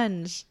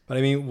sponge. But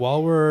I mean,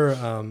 while we're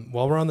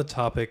on the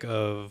topic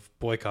of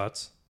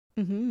boycotts,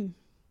 mm-hmm.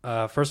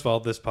 First of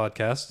all, this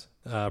podcast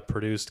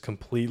produced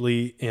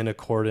completely in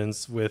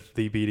accordance with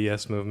the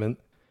BDS movement.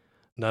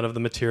 None of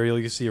the material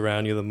you see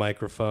around you, the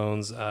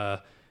microphones,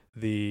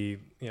 the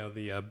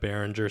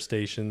Behringer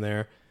station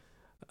there,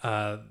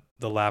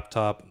 the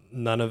laptop,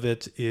 none of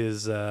it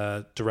is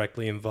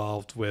directly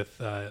involved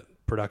with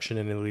production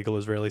in illegal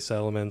Israeli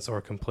settlements or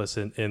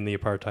complicit in the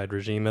apartheid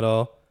regime at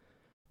all.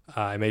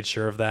 I made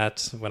sure of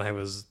that when I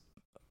was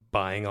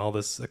buying all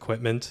this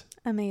equipment.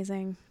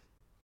 Amazing.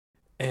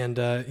 And,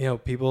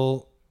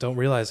 people don't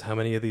realize how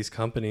many of these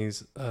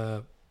companies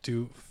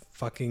do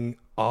fucking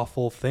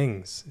awful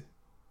things,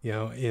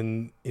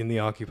 in the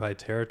occupied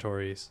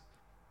territories.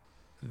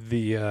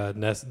 The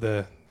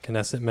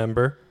Knesset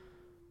member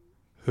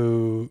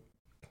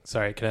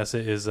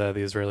Knesset is the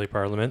Israeli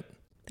parliament.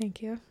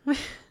 Thank you.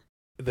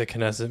 The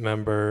Knesset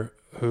member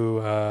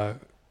who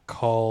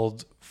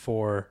called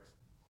for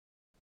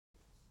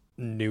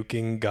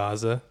nuking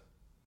Gaza.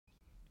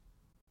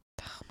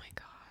 Oh my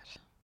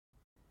God.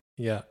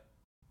 Yeah.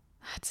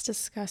 That's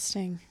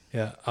disgusting.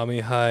 Yeah.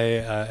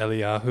 Amihai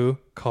Eliyahu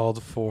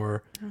called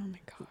for... Oh my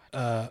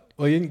God.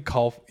 He didn't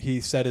call...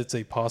 He said it's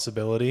a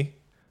possibility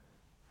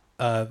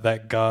to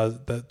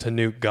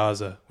nuke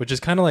Gaza, which is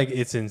kind of like,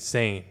 it's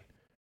insane.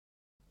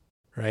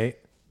 Right?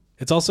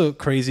 It's also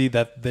crazy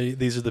that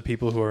these are the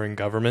people who are in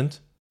government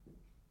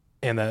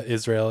and that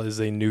Israel is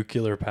a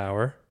nuclear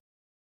power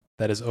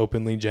that is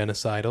openly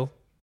genocidal.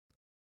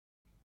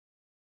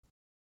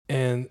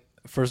 And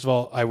first of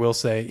all, I will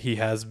say he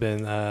has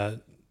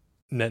been...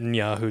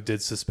 Netanyahu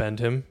did suspend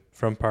him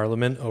from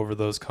parliament over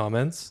those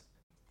comments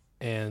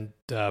and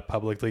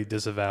publicly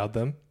disavowed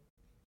them.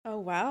 Oh,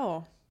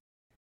 wow.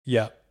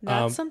 Yeah.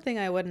 That's something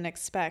I wouldn't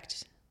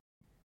expect.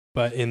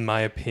 But in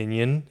my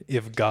opinion,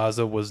 if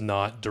Gaza was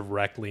not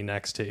directly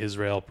next to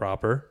Israel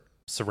proper,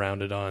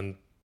 surrounded on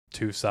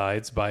two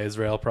sides by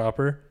Israel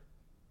proper,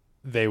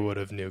 they would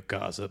have nuked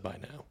Gaza by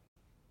now.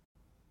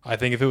 I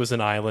think if it was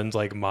an island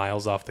like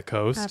miles off the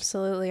coast.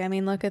 Absolutely. I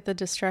mean, look at the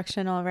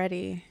destruction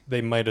already.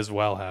 They might as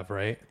well have,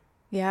 right?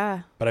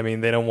 Yeah. But I mean,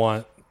 they don't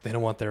want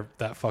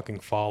that fucking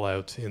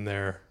fallout in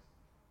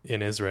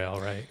Israel,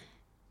 right?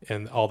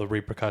 And all the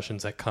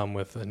repercussions that come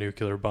with a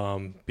nuclear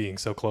bomb being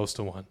so close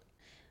to one.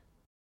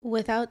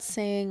 Without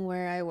saying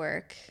where I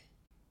work,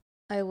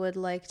 I would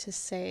like to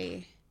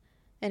say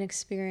an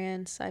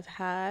experience I've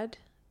had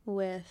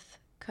with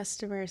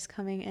customers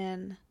coming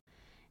in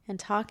and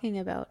talking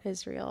about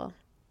Israel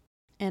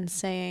and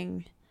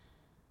saying,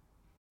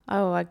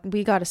 oh,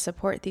 we got to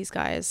support these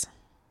guys.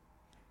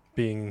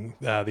 Being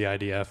the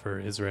IDF or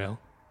Israel.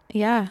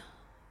 Yeah.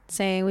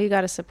 Saying we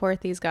got to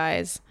support these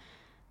guys.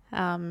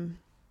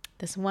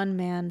 This one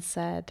man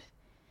said,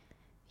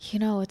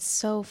 it's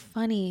so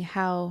funny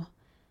how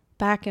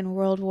back in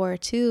World War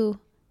II,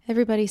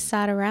 everybody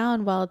sat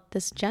around while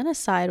this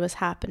genocide was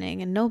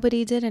happening and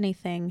nobody did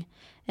anything.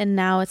 And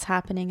now it's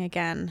happening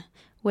again,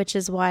 which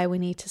is why we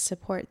need to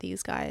support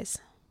these guys.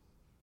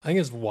 I think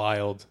it's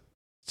wild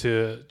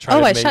to try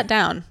to I shut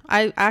down.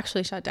 I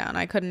actually shut down.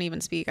 I couldn't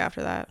even speak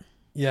after that.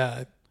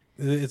 Yeah,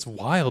 it's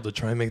wild to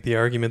try and make the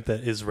argument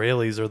that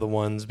Israelis are the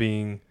ones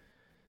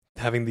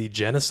having the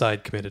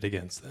genocide committed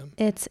against them.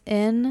 It's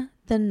in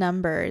the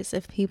numbers.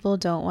 If people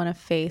don't want to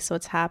face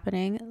what's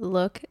happening,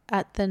 look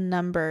at the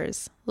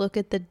numbers. Look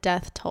at the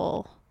death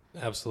toll.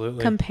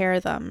 Absolutely. Compare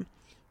them.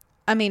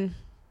 I mean,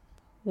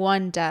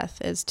 one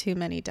death is too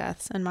many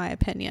deaths, in my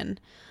opinion,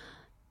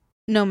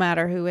 no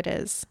matter who it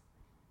is.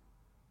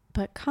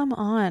 But come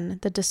on,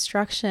 the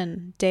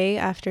destruction day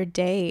after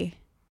day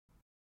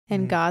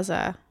in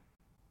Gaza.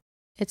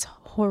 It's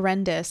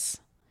horrendous.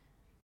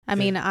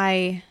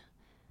 I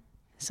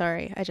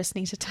just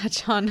need to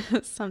touch on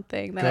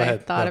something that I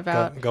thought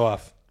about. Go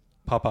off.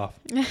 Pop off.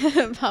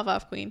 Pop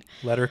off queen.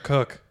 Let her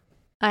cook.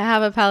 I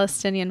have a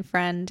Palestinian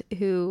friend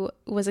who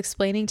was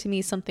explaining to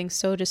me something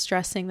so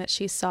distressing that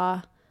she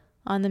saw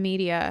on the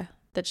media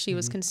that she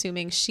was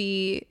consuming.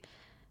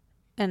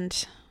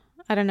 And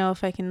I don't know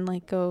if I can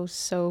like go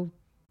so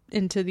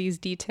into these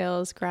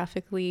details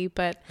graphically,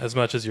 but as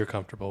much as you're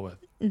comfortable with.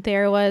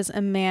 There was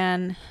a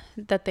man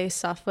that they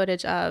saw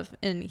footage of,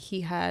 and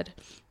he had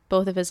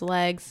both of his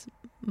legs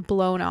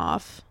blown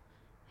off.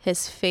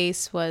 His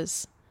face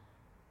was,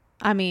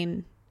 I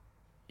mean,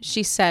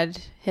 she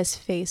said his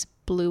face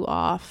blew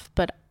off,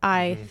 but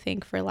I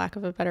think, for lack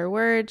of a better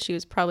word, she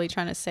was probably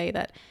trying to say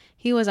that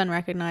he was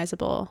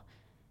unrecognizable.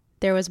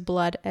 There was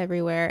blood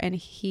everywhere, and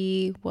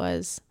he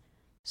was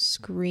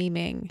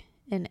screaming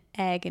in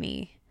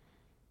agony.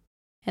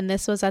 And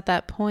this was at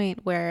that point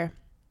where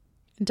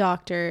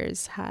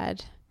doctors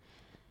had,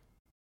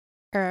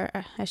 or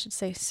I should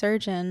say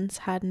surgeons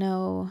had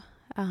no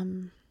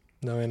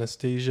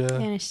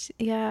anesthesia.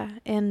 Yeah,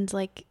 and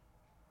like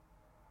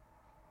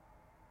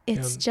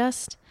it's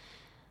just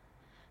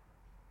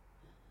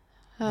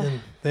and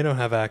they don't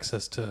have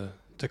access to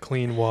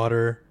clean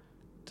water,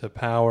 to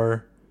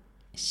power.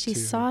 She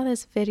saw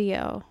this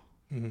video,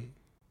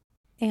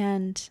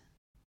 and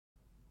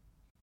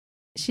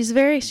she's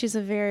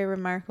a very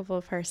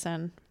remarkable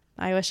person.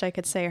 I wish I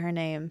could say her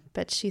name,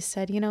 but she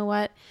said, you know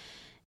what?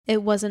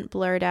 It wasn't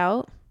blurred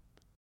out.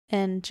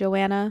 And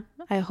Joanna,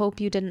 I hope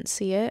you didn't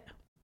see it,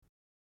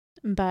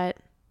 but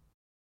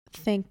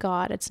thank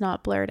God it's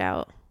not blurred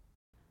out.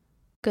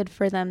 Good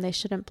for them. They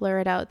shouldn't blur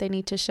it out. They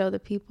need to show the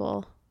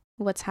people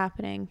what's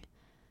happening.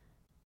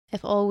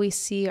 If all we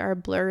see are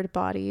blurred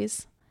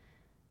bodies,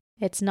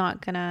 it's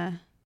not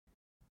gonna,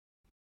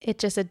 it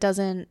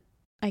doesn't,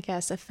 I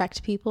guess,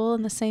 affect people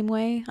in the same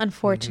way,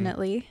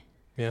 unfortunately.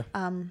 Yeah.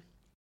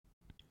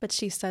 But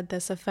she said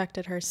this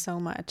affected her so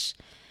much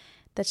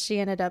that she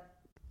ended up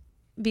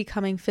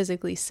becoming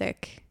physically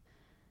sick.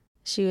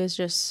 She was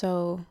just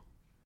so,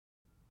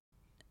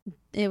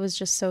 it was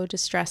just so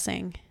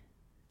distressing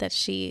that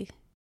she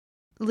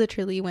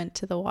literally went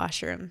to the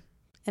washroom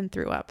and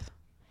threw up.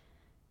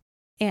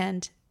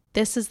 And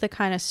this is the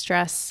kind of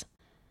stress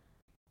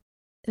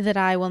that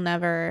I will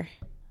never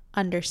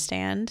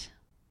understand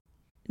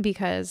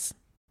because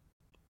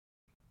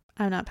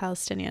I'm not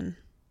Palestinian.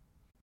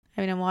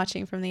 I mean, I'm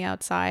watching from the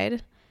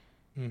outside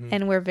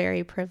and we're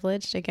very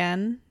privileged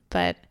again,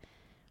 but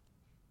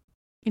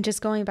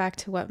just going back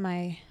to what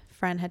my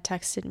friend had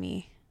texted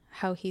me,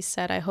 how he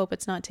said, I hope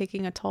it's not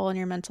taking a toll on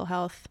your mental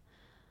health.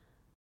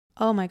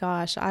 Oh my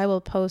gosh, I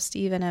will post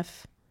even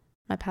if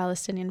my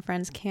Palestinian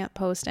friends can't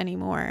post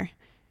anymore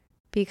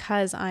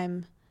because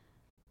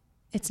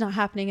it's not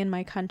happening in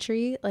my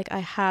country. Like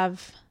I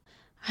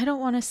don't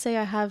want to say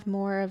I have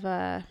more of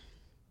a,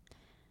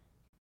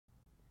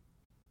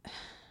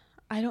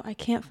 I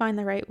can't find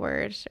the right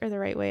word or the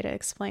right way to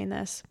explain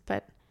this,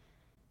 but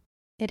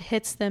it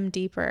hits them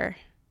deeper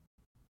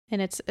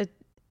and it's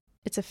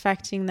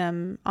affecting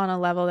them on a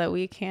level that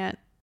we can't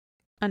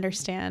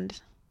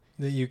understand.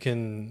 That you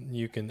can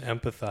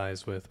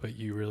empathize with, but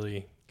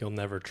you'll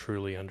never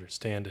truly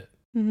understand it.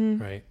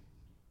 Right?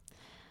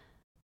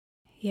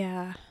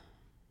 Yeah.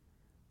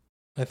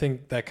 I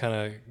think that kind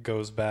of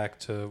goes back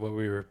to what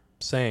we were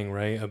saying,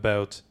 right?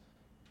 About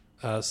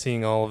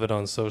seeing all of it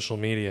on social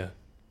media.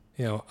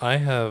 You know, I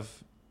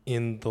have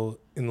in the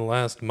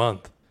last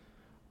month,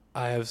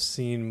 I have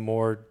seen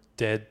more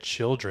dead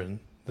children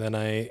than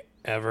I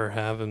ever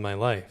have in my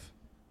life.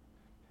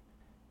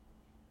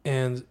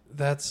 And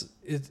that's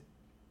it.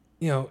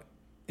 You know,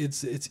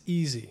 it's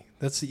easy.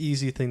 That's the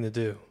easy thing to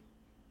do,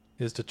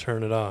 is to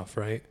turn it off,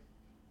 right?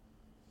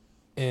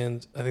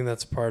 And I think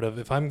that's part of,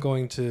 if I'm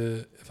going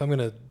to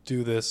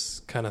do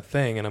this kind of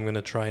thing and I'm going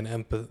to try and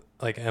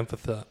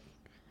empathize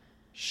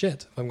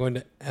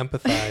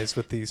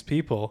with these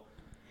people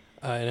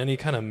in any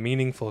kind of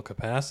meaningful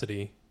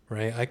capacity,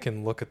 right? I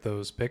can look at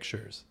those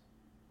pictures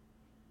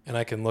and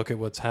I can look at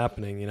what's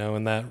happening, you know,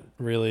 and that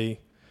really,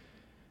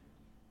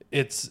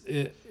 it's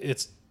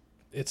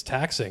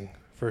taxing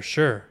for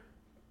sure.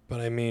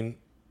 But I mean,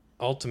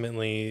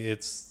 ultimately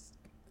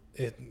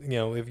you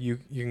know, if you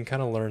can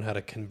kind of learn how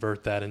to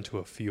convert that into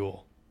a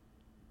fuel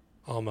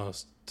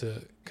almost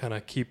to kind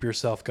of keep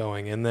yourself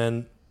going. And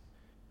then,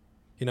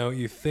 you know,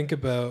 you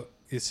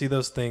see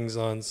those things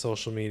on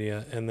social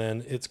media, and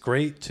then it's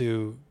great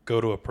to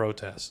go to a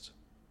protest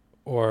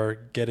or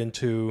get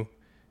into,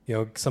 you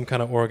know, some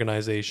kind of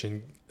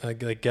organization,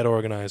 like get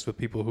organized with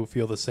people who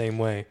feel the same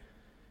way,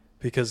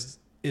 because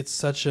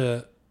it's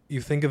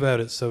you think about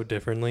it so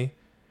differently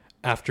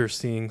after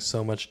seeing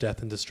so much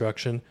death and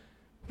destruction,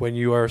 when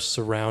you are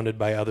surrounded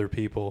by other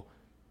people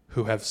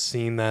who have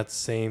seen that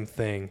same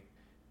thing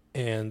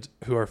and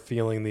who are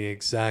feeling the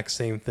exact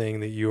same thing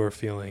that you are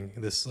feeling,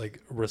 this like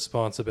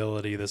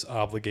responsibility, this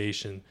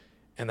obligation,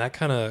 and that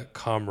kind of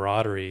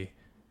camaraderie.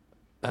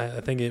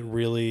 I think it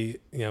really,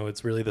 you know,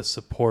 it's really the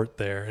support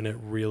there, and it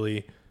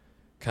really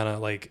kind of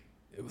like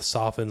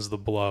softens the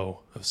blow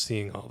of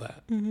seeing all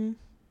that.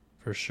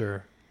 For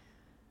sure.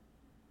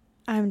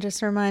 I'm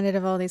just reminded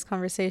of all these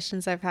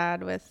conversations I've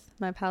had with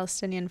my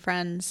Palestinian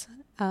friends.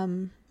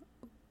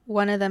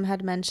 One of them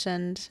had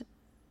mentioned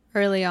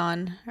early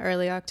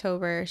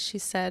October, she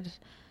said,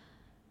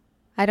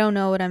 I don't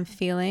know what I'm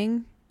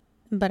feeling,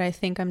 but I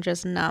think I'm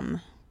just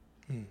numb.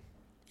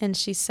 And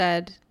she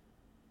said,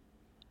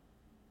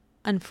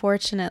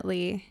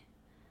 unfortunately,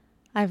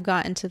 I've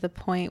gotten to the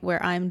point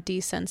where I'm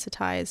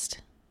desensitized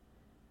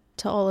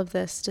to all of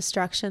this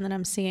destruction that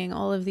I'm seeing,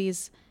 all of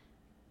these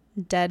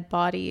dead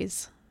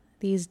bodies,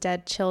 these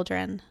dead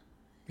children.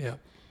 Yeah.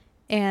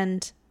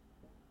 And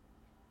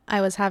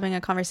I was having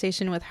a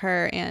conversation with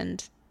her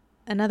and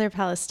another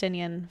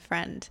Palestinian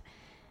friend,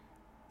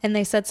 and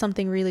they said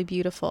something really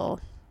beautiful.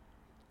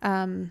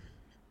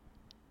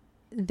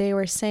 They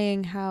were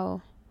saying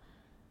how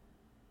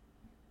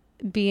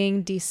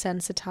being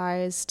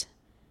desensitized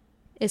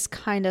is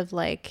kind of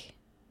like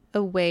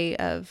a way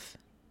of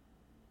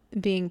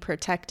being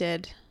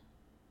protected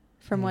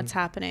from what's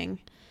happening.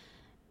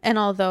 And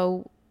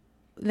although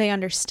they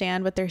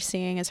understand what they're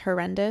seeing is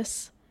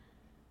horrendous,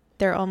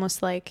 they're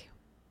almost like,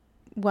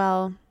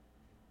 well,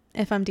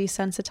 if I'm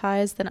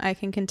desensitized, then I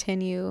can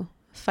continue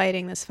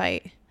fighting this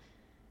fight.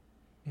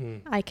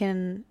 I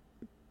can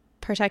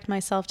protect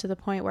myself to the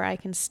point where I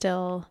can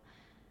still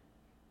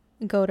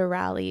go to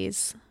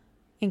rallies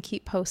and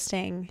keep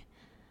posting.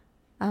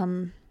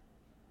 But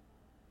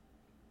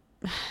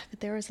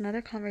there was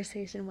another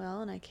conversation,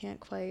 Will, and I can't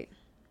quite...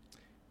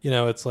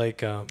 It's like...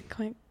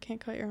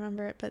 can't quite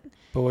remember it, but...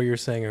 But what you're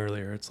saying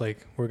earlier, it's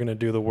like we're going to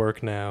do the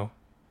work now,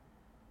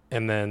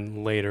 and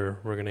then later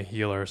we're going to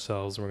heal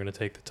ourselves, and we're going to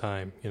take the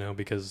time,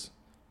 because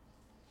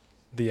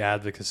the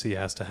advocacy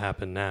has to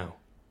happen now.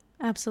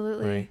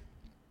 Absolutely. Right?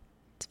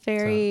 It's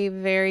very,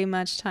 very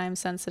much time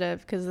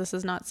sensitive, because this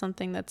is not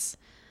something that's...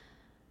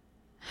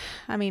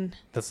 I mean...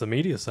 That's the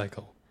media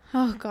cycle.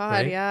 Oh,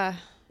 God, right? Yeah.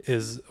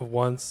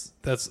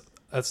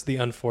 That's the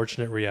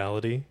unfortunate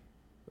reality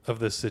of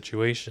this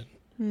situation.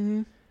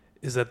 Mm-hmm.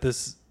 Is that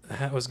this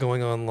was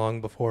going on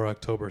long before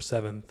October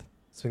 7th.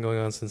 It's been going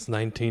on since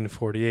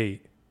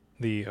 1948,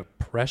 the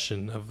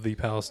oppression of the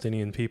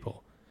Palestinian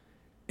people.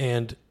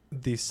 And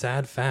the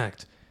sad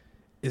fact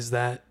is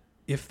that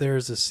if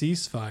there's a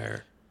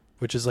ceasefire,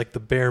 which is like the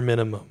bare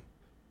minimum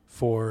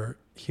for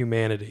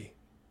humanity,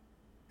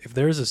 if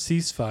there's a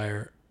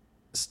ceasefire,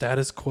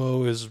 status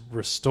quo is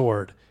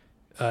restored.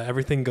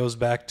 Everything goes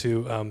back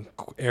to,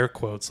 air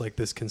quotes, like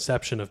this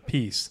conception of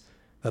peace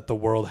that the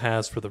world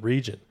has for the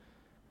region.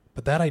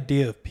 But that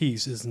idea of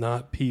peace is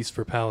not peace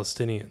for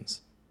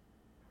Palestinians,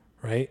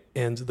 right?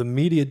 And the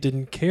media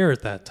didn't care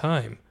at that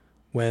time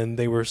when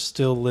they were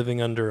still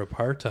living under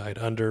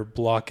apartheid, under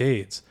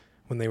blockades,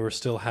 when they were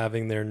still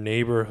having their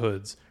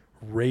neighborhoods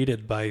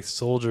raided by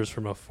soldiers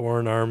from a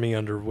foreign army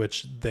under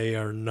which they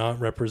are not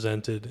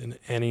represented in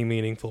any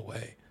meaningful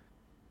way.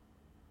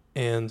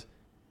 And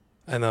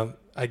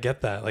I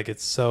get that. Like,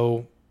 it's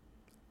so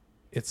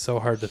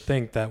hard to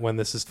think that when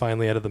this is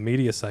finally out of the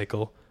media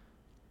cycle,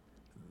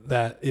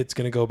 that it's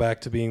going to go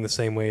back to being the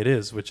same way it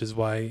is, which is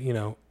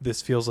why,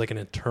 this feels like an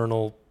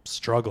eternal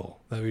struggle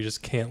that we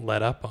just can't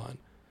let up on.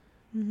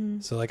 Mm-hmm.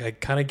 So, like, I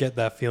kind of get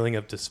that feeling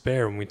of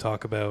despair when we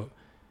talk about,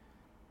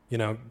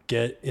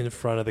 get in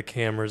front of the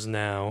cameras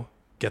now,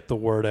 get the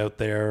word out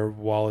there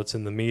while it's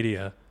in the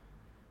media,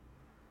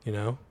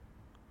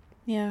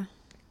 Yeah.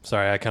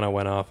 Sorry, I kind of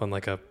went off on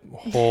like a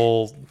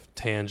whole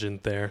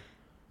tangent there.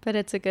 But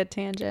it's a good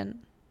tangent.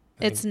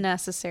 It's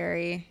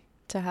necessary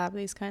to have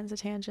these kinds of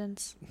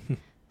tangents.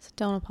 So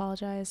don't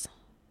apologize.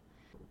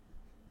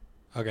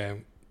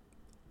 Okay.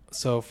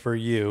 So for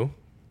you,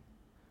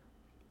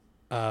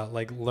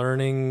 like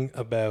learning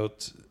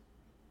about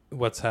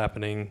what's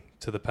happening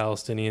to the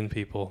Palestinian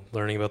people,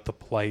 learning about the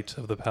plight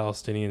of the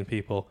Palestinian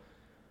people,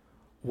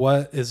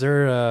 is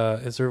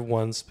there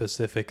one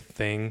specific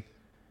thing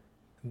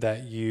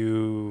that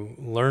you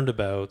learned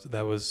about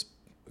that was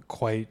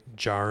quite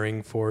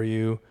jarring for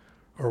you,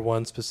 or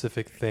one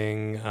specific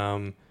thing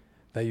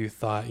that you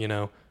thought,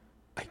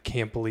 I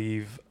can't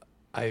believe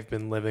I've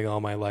been living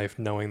all my life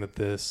not knowing that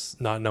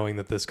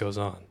this goes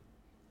on?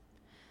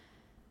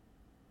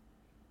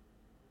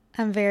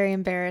 I'm very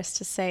embarrassed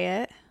to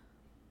say it,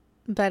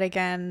 but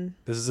again,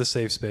 this is a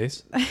safe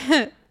space.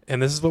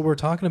 And this is what we're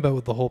talking about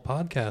with the whole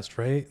podcast,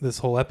 right? This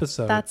whole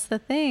episode. That's the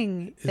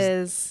thing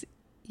is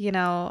you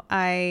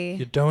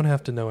don't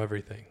have to know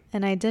everything.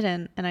 And I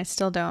didn't, and I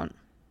still don't.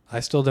 I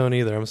still don't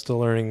either. I'm still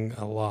learning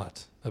a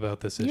lot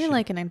about this issue. You're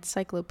like an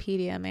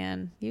encyclopedia,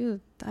 man.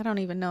 I don't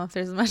even know if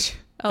there's much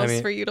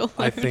else for you to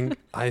learn.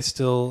 I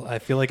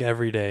feel like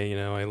every day,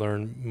 I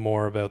learn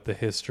more about the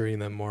history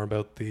and then more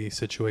about the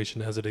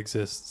situation as it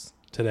exists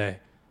today.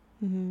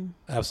 Mm-hmm.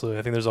 Absolutely.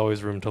 I think there's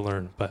always room to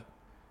learn, but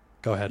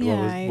go ahead.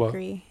 Yeah, I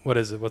agree. What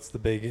is it? What's the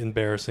big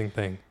embarrassing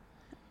thing?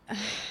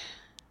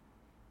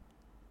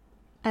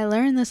 I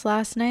learned this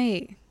last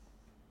night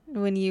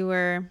when you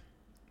were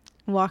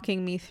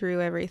walking me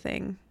through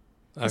everything,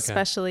 okay.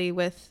 Especially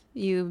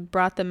you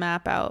brought the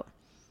map out.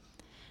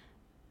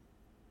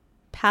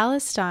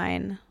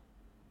 Palestine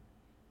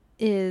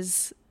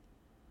is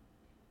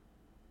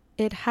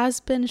it has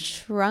been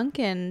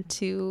shrunken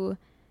to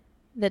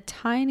the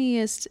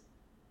tiniest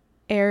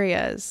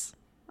areas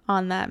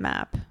on that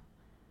map.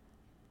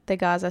 The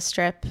Gaza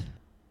Strip,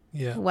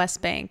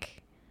 West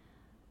Bank.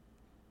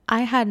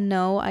 I had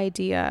no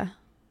idea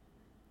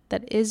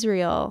that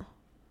Israel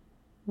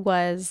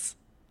was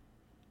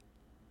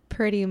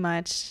pretty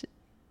much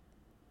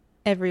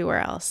everywhere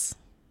else.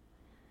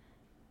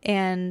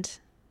 And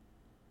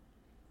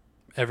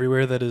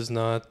everywhere that is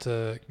not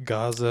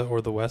Gaza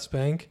or the West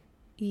Bank?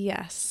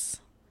 Yes.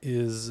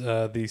 Is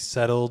the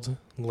settled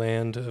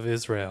land of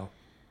Israel.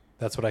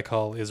 That's what I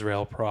call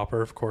Israel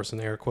proper, of course, in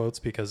air quotes,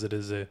 because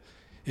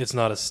it's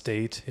not a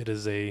state. It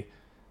is a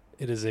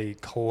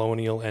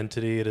colonial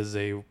entity. It is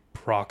a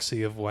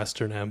proxy of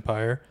Western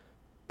Empire.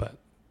 But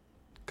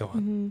go on.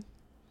 Mm-hmm.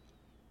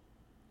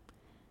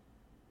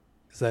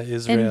 Is that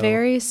Israel? In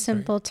very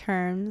simple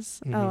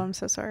terms. Mm-hmm. Oh, I'm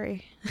so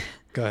sorry.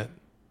 Go ahead.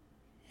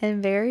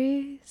 In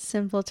very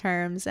simple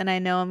terms, and I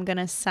know I'm going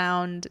to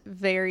sound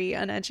very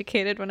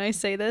uneducated when I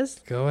say this.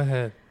 Go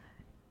ahead.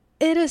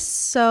 It is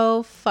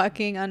so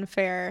fucking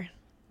unfair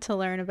to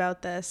learn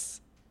about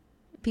this,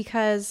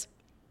 because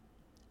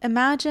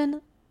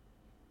imagine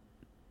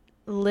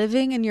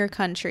living in your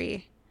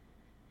country.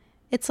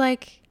 It's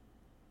like,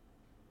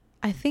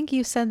 I think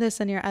you said this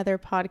in your other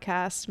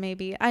podcast,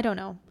 maybe. I don't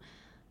know.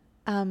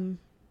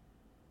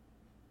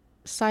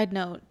 Side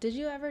note, did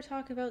you ever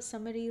talk about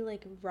somebody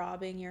like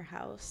robbing your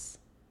house?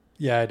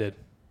 Yeah, I did.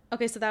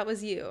 Okay, so that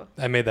was you.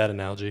 I made that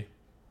analogy.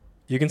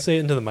 You can say it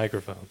into the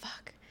microphone.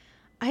 Fuck.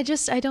 I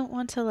don't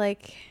want to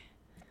like...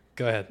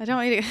 Go ahead. I don't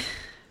want you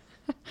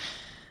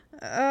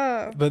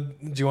to...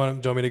 But do you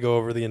want me to go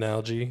over the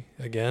analogy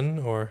again,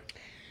 or?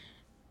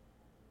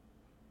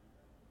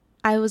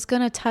 I was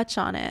going to touch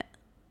on it,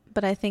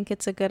 but I think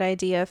it's a good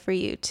idea for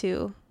you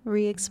to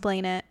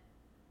re-explain it.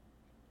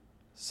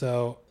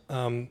 So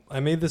I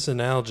made this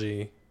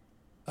analogy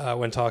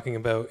when talking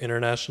about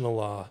international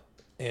law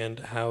and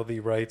how the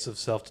rights of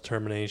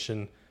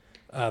self-determination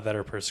that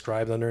are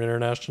prescribed under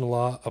international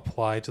law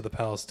apply to the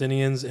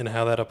Palestinians, and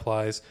how that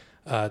applies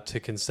to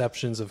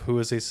conceptions of who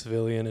is a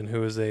civilian and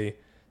who is a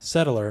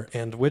settler,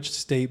 and which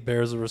state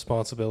bears the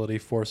responsibility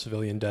for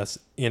civilian deaths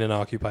in an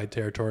occupied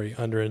territory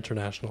under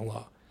international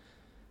law.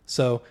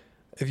 So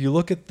if you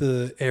look at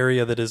the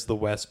area that is the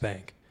West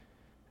Bank,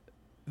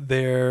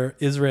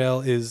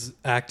 Israel is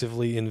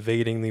actively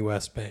invading the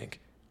West Bank,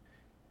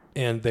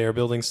 and they are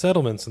building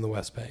settlements in the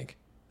West Bank.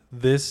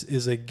 This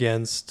is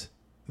against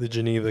the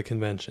Geneva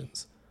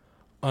Conventions.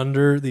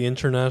 Under the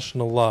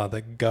international law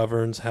that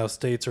governs how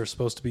states are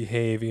supposed to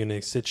behave in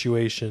a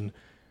situation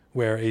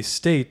where a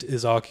state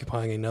is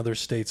occupying another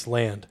state's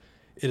land,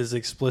 it is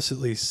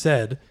explicitly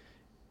said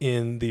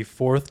in the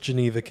Fourth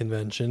Geneva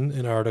Convention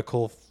in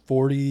Article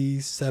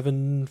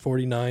 47,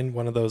 49,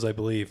 one of those, I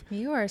believe.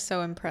 You are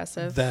so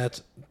impressive.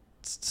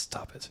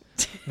 Stop it.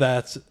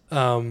 That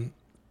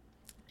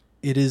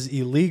it is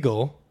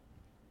illegal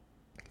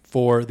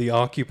for the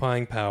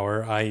occupying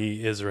power,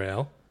 i.e.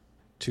 Israel,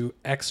 to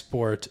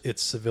export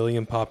its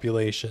civilian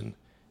population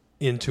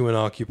into an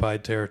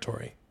occupied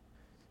territory.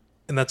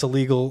 And that's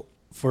illegal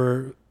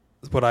for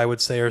what I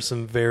would say are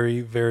some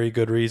very, very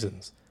good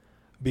reasons.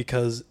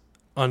 Because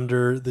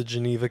under the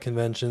Geneva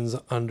Conventions,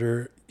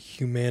 under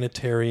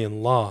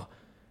humanitarian law,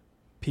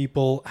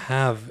 people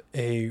have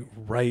a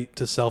right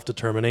to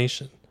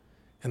self-determination,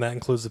 and that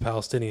includes the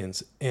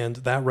Palestinians. And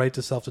that right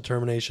to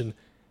self-determination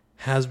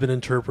has been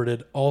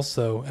interpreted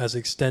also as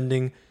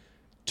extending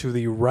to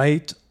the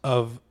right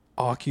of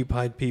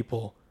occupied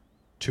people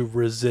to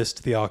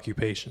resist the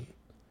occupation.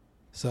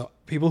 So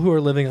people who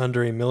are living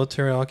under a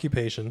military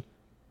occupation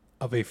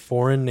of a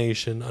foreign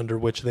nation under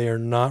which they are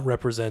not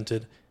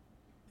represented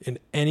in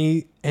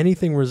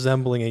anything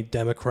resembling a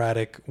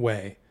democratic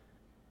way,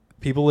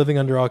 people living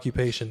under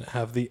occupation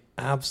have the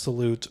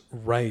absolute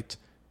right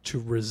to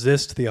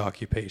resist the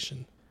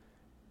occupation.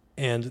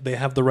 And they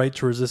have the right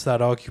to resist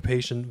that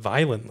occupation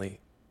violently.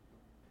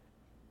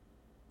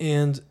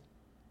 And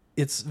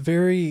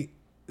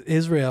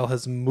Israel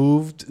has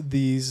moved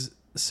these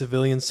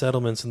civilian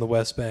settlements in the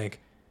West Bank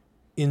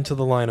into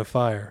the line of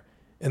fire.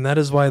 And that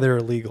is why they're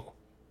illegal.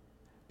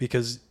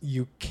 Because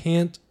you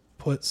can't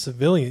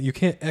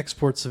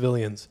export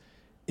civilians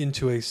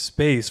into a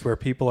space where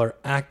people are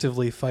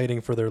actively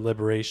fighting for their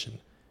liberation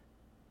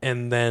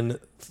and then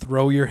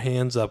throw your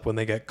hands up when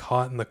they get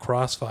caught in the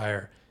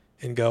crossfire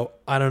and go,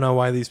 I don't know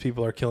why these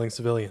people are killing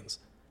civilians,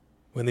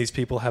 when these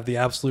people have the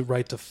absolute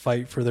right to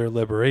fight for their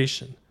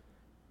liberation.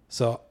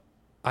 So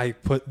I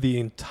put the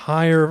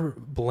entire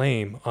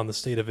blame on the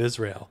state of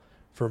Israel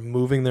for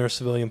moving their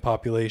civilian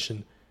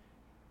population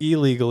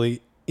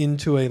illegally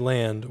into a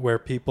land where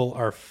people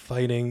are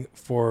fighting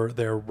for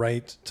their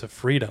right to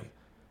freedom.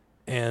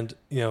 And,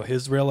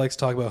 Israel likes to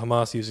talk about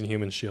Hamas using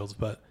human shields,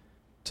 but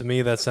to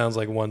me that sounds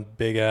like one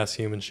big-ass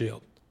human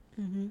shield.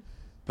 Mm-hmm.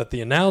 But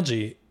the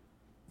analogy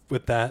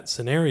with that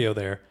scenario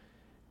there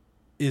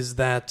is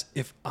that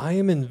if I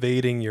am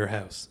invading your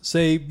house,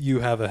 say you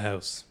have a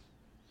house.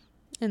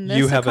 In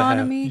this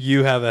economy?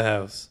 You have a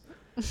house.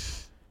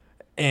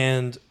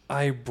 And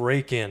I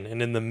break in, and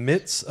in the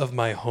midst of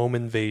my home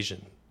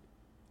invasion,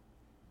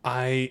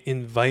 I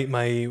invite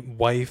my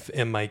wife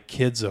and my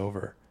kids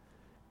over.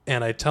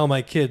 And I tell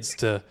my kids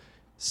to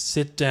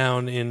sit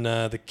down in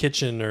the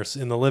kitchen or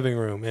in the living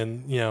room,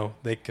 and, you know,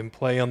 they can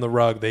play on the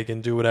rug, they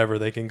can do whatever,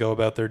 they can go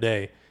about their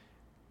day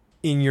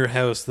in your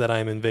house that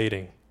I'm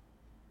invading.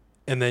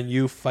 And then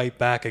you fight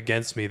back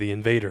against me, the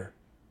invader.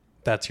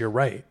 That's your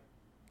right.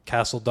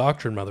 Castle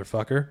doctrine,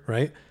 motherfucker,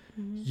 right?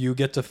 Mm-hmm. You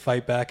get to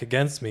fight back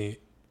against me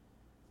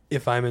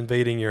if I'm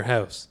invading your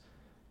house.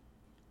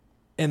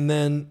 And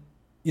then,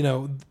 you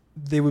know,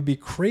 they would be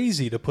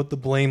crazy to put the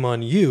blame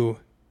on you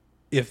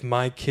if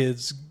my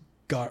kids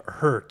got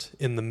hurt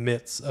in the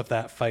midst of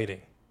that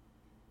fighting,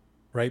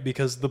 right?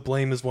 Because the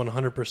blame is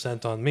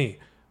 100% on me,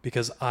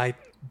 because I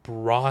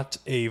brought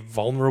a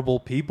vulnerable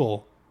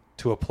people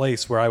to a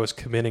place where I was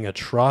committing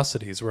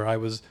atrocities, where I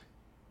was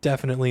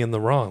definitely in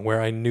the wrong,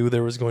 where I knew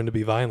there was going to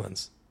be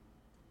violence,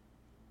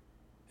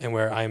 and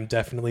where I'm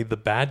definitely the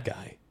bad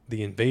guy,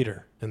 the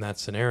invader in that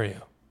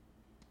scenario.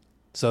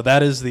 So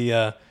that is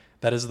the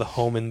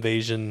home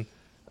invasion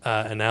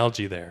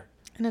analogy there.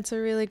 And it's a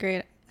really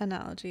great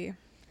analogy.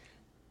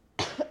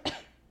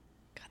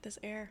 Got this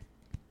air.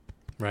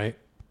 Right?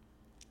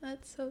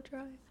 That's so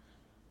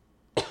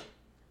dry.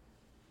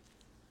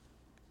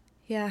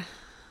 Yeah.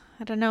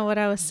 I don't know what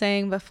I was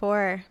saying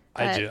before.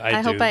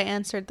 I hope I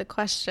answered the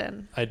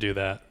question. I do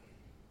that.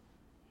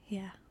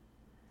 Yeah.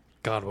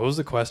 God, what was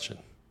the question?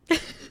 I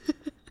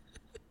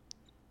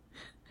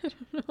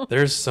don't know.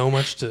 There's so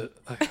much to...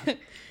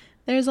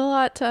 There's a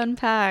lot to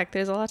unpack.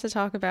 There's a lot to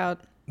talk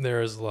about.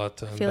 There is a lot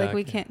to unpack. I feel like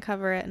we can't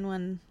cover it in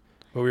one...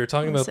 But we were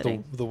talking about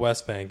the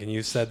West Bank, and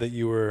you said that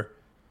you were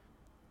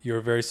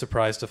very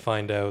surprised to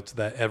find out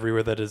that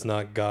everywhere that is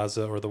not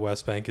Gaza or the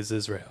West Bank is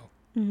Israel.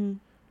 Mm-hmm.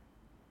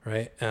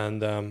 Right?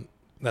 And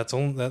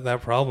that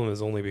problem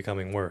is only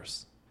becoming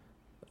worse.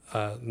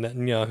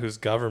 Netanyahu's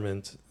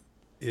government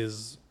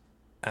is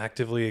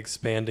actively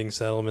expanding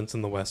settlements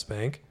in the West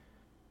Bank.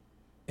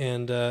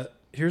 And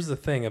here's the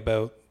thing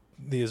about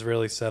the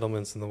Israeli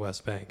settlements in the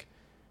West Bank.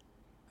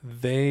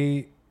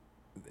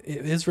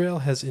 Israel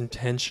has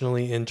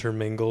intentionally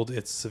intermingled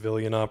its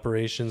civilian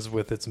operations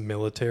with its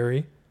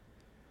military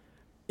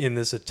in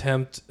this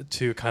attempt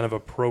to kind of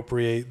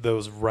appropriate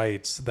those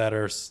rights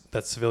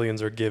that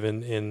civilians are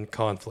given in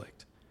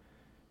conflict.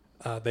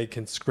 They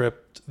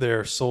conscript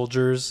their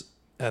soldiers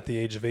at the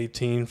age of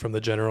 18 from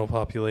the general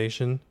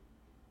population.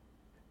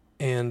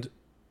 And,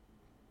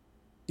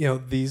 you know,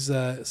 these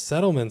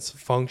settlements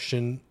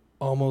function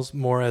almost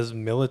more as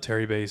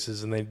military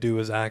bases than they do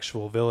as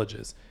actual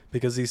villages,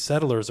 because these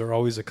settlers are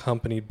always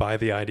accompanied by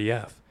the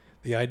IDF.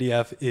 The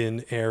IDF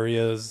in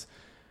areas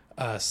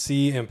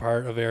C and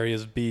part of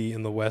areas B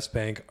in the West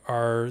Bank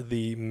are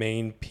the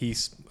main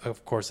peace,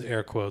 of course,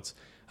 air quotes,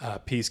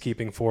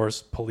 peacekeeping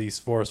force, police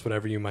force,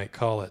 whatever you might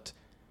call it.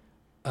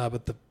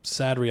 But the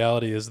sad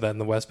reality is that in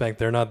the West Bank,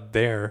 they're not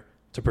there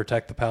to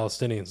protect the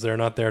Palestinians. They're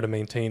not there to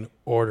maintain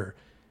order.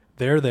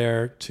 They're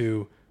there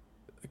to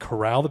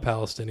corral the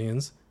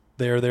Palestinians.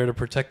 They are there to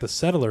protect the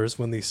settlers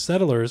when these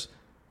settlers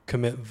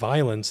commit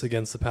violence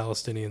against the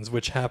Palestinians,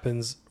 which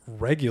happens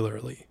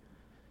regularly.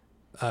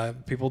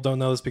 People don't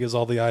know this because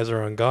all the eyes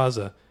are on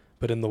Gaza,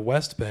 but in the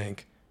West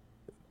Bank,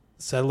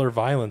 settler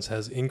violence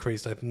has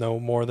increased. I know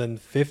more than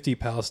 50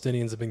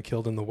 Palestinians have been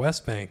killed in the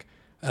West Bank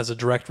as a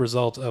direct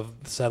result of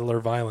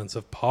settler violence,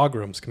 of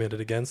pogroms committed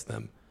against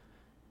them.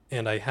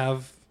 And I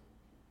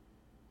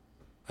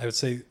would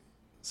say,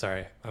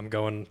 sorry, I'm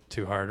going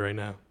too hard right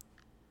now.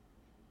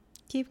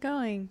 Keep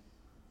going.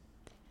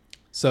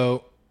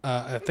 So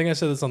I think I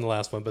said this on the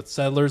last one, but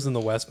settlers in the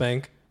West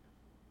Bank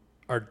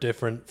are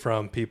different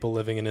from people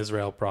living in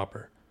Israel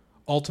proper.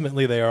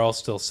 Ultimately, they are all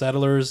still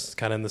settlers,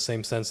 kind of in the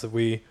same sense that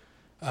we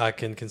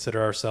can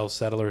consider ourselves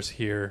settlers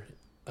here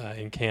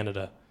in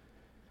Canada.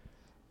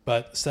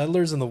 But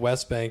settlers in the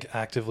West Bank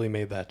actively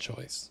made that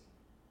choice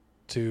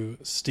to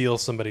steal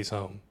somebody's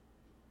home.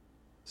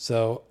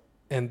 So,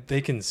 and they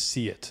can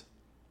see it.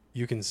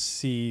 You can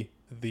see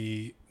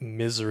the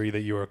misery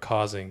that you are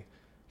causing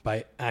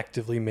by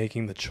actively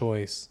making the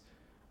choice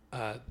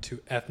to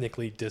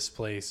ethnically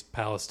displace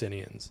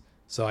Palestinians.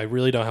 So I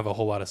really don't have a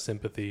whole lot of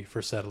sympathy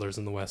for settlers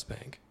in the West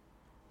Bank.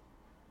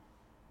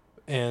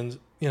 And,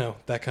 you know,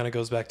 that kind of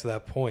goes back to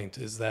that point,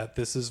 is that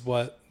this is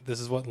what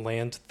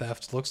land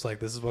theft looks like.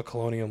 This is what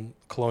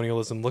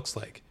colonialism looks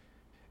like.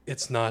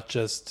 It's not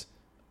just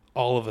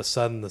all of a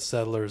sudden the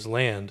settlers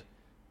land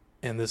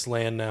and this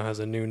land now has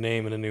a new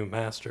name and a new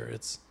master.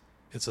 It's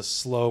a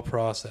slow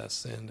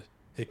process, and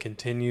it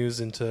continues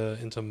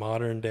into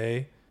modern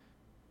day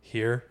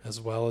here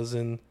as well as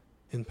in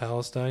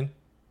Palestine.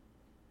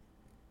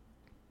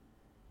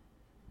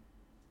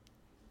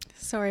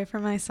 Sorry for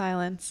my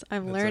silence.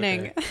 I'm That's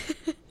learning.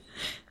 Okay.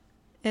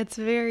 It's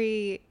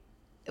very...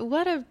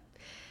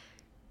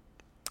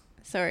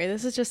 Sorry,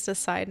 this is just a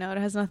side note.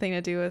 It has nothing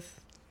to do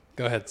with...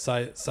 Go ahead.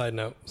 Side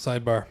note.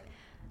 Sidebar.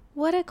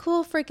 What a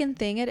cool freaking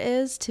thing it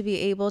is to be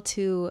able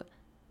to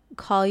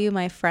call you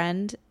my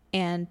friend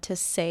and to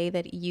say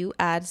that you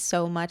add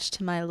so much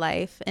to my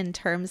life in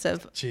terms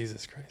of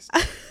Jesus Christ.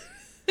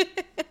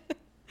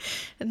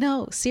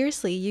 No,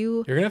 seriously,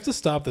 You're gonna have to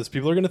stop this.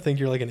 People are gonna think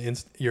you're like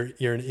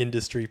you're an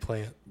industry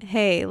plant.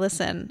 Hey,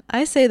 listen,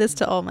 I say this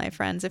to all my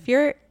friends. If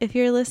you're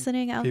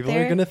listening out People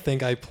there, are gonna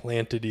think I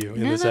planted you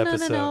in this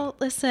episode. No.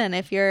 Listen,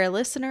 if you're a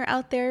listener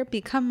out there,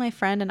 become my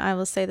friend, and I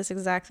will say this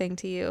exact thing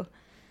to you.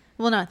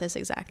 Well, not this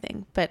exact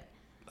thing, but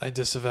I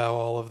disavow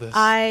all of this.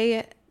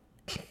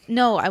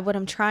 What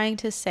I'm trying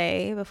to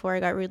say before I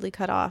got rudely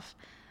cut off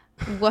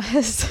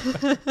was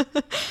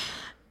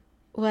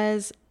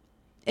was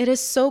it is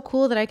so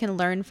cool that I can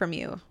learn from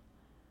you.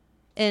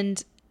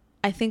 And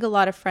I think a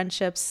lot of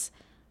friendships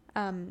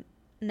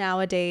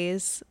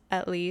nowadays,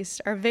 at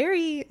least, are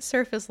very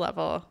surface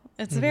level.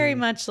 It's very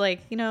much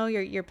like,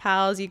 your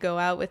pals, you go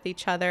out with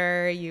each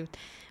other, you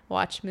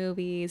watch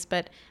movies.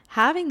 But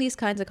having these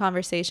kinds of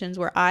conversations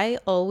where I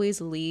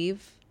always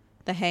leave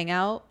the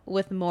hangout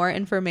with more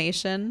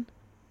information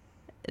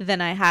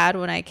than I had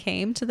when I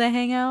came to the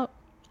hangout.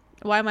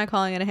 Why am I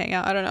calling it a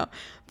hangout? I don't know.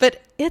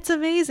 But it's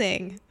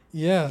amazing.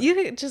 Yeah.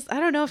 You just, I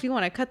don't know if you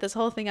want to cut this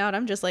whole thing out.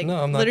 I'm just like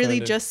I'm literally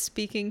just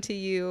speaking to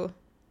you.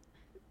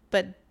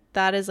 But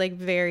that is like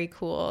very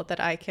cool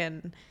that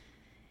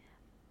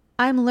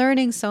I'm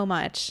learning so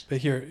much. But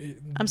here,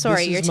 I'm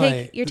sorry.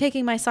 You're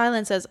taking my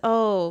silence as,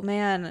 oh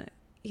man,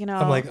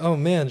 I'm like, oh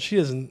man, she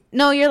isn't.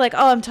 No, you're like,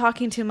 oh, I'm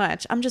talking too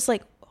much. I'm just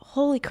like,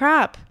 holy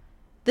crap.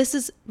 This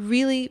is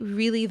really,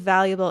 really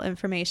valuable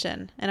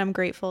information. And I'm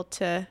grateful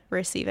to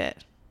receive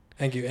it.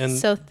 Thank you. And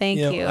so thank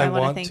you. I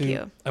want to thank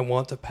you. I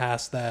want to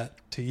pass that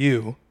to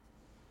you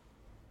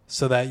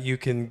so that you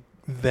can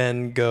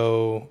then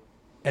go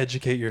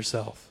educate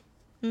yourself,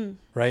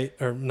 right?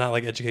 Or not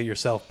like educate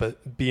yourself,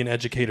 but be an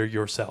educator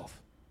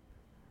yourself,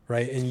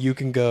 right? And you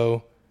can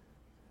go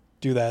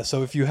do that.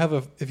 So if you have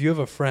a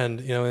friend,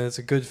 and it's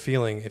a good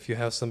feeling if you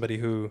have somebody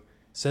who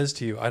says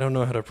to you, I don't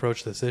know how to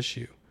approach this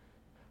issue.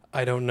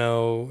 I don't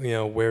know,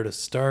 where to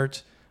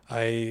start.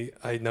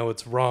 I know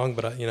it's wrong,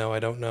 but I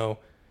don't know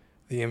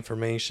the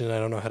information. I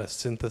don't know how to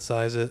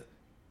synthesize it.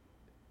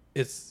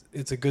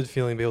 It's a good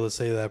feeling to be able to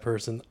say to that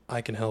person,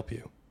 I can help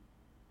you.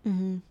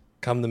 Mm-hmm.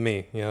 Come to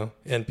me,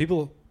 And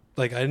people,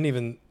 like, I didn't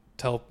even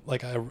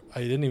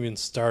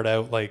start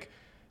out, like,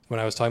 when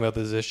I was talking about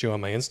this issue on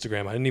my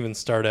Instagram, I didn't even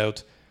start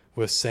out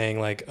with saying,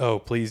 like, oh,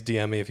 please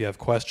DM me if you have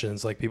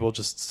questions. Like, people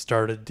just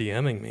started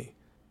DMing me.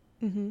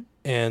 Mm-hmm.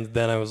 And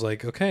then I was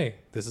like, okay,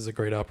 this is a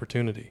great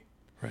opportunity,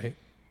 right?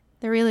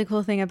 The really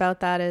cool thing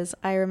about that is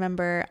I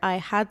remember I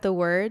had the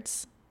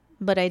words,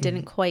 but I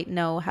didn't quite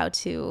know how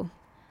to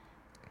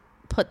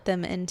put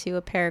them into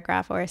a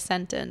paragraph or a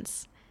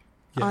sentence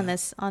on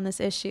this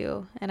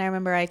issue. And I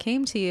remember I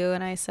came to you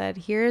and I said,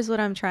 here's what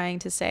I'm trying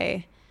to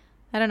say.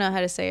 I don't know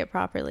how to say it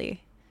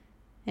properly.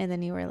 And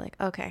then you were like,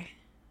 okay,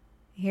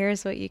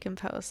 here's what you can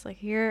post. Like,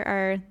 here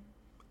are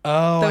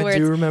the words. I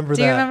do remember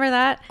that. Do you remember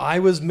that? I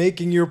was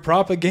making your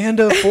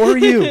propaganda for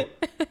you.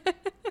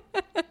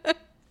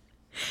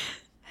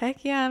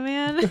 Heck yeah,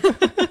 man.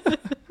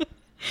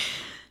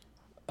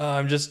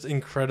 I'm just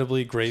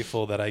incredibly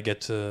grateful that I get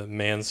to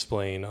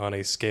mansplain on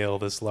a scale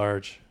this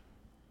large.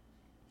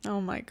 Oh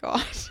my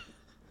God.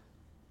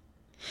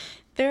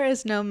 There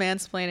is no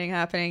mansplaining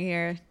happening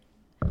here.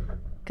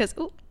 Because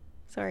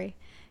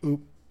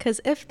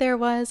if there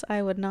was,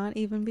 I would not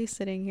even be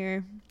sitting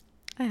here.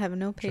 I have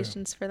no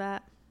patience for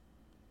that.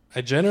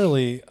 I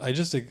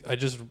just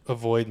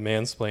avoid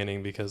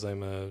mansplaining because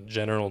I'm a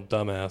general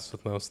dumbass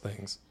with most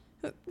things.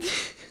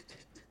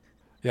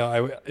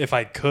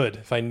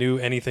 If I knew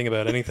anything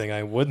about anything,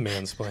 I would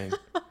mansplain.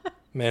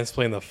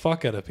 Mansplain the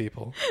fuck out of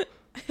people.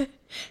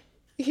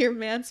 You're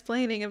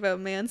mansplaining about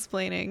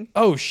mansplaining.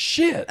 Oh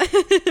shit!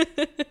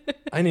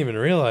 I didn't even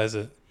realize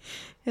it.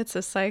 It's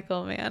a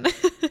cycle, man.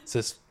 It's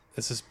this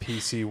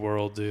PC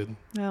world, dude.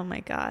 Oh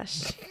my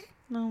gosh.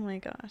 Oh my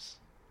gosh.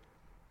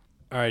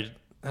 All right,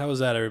 how was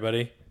that,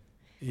 everybody?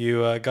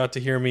 You got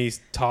to hear me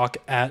talk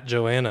at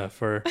Joanna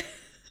for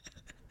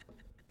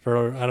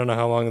I don't know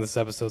how long this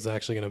episode's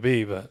actually going to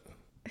be, but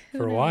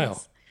for a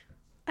while.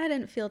 I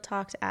didn't feel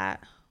talked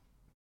at.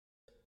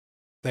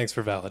 Thanks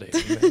for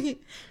validating.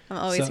 I'm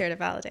always here to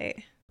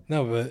validate.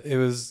 No, but it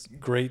was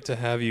great to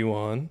have you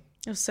on.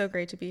 It was so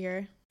great to be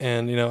here.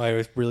 And,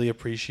 I really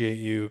appreciate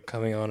you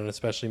coming on and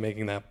especially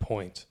making that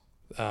point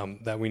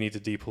that we need to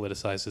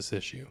depoliticize this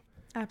issue.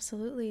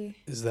 Absolutely.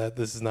 Is that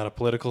this is not a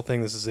political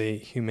thing. This is a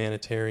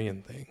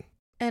humanitarian thing.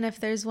 And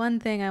if there's one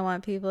thing I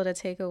want people to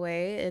take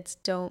away, it's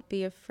don't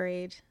be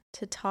afraid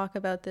to talk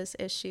about this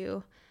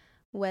issue,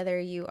 whether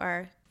you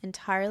are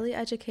entirely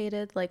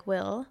educated like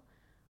Will,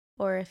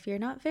 or if you're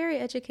not very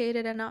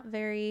educated and not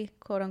very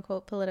quote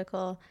unquote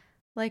political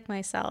like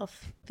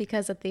myself,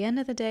 because at the end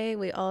of the day,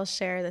 we all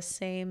share the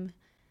same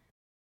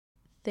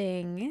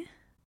thing,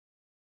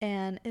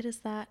 and it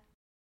is that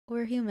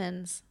we're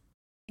humans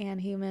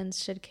and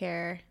humans should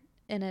care,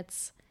 and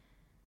it's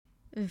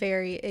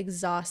very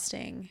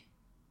exhausting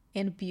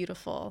and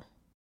beautiful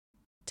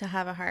to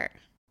have a heart.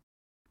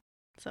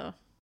 So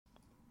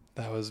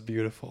that was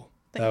beautiful.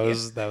 Thank you.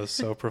 That was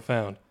so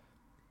profound.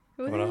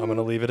 I'm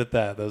gonna leave it at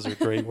that. Those are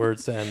great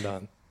words to end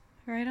on.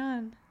 Right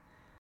on.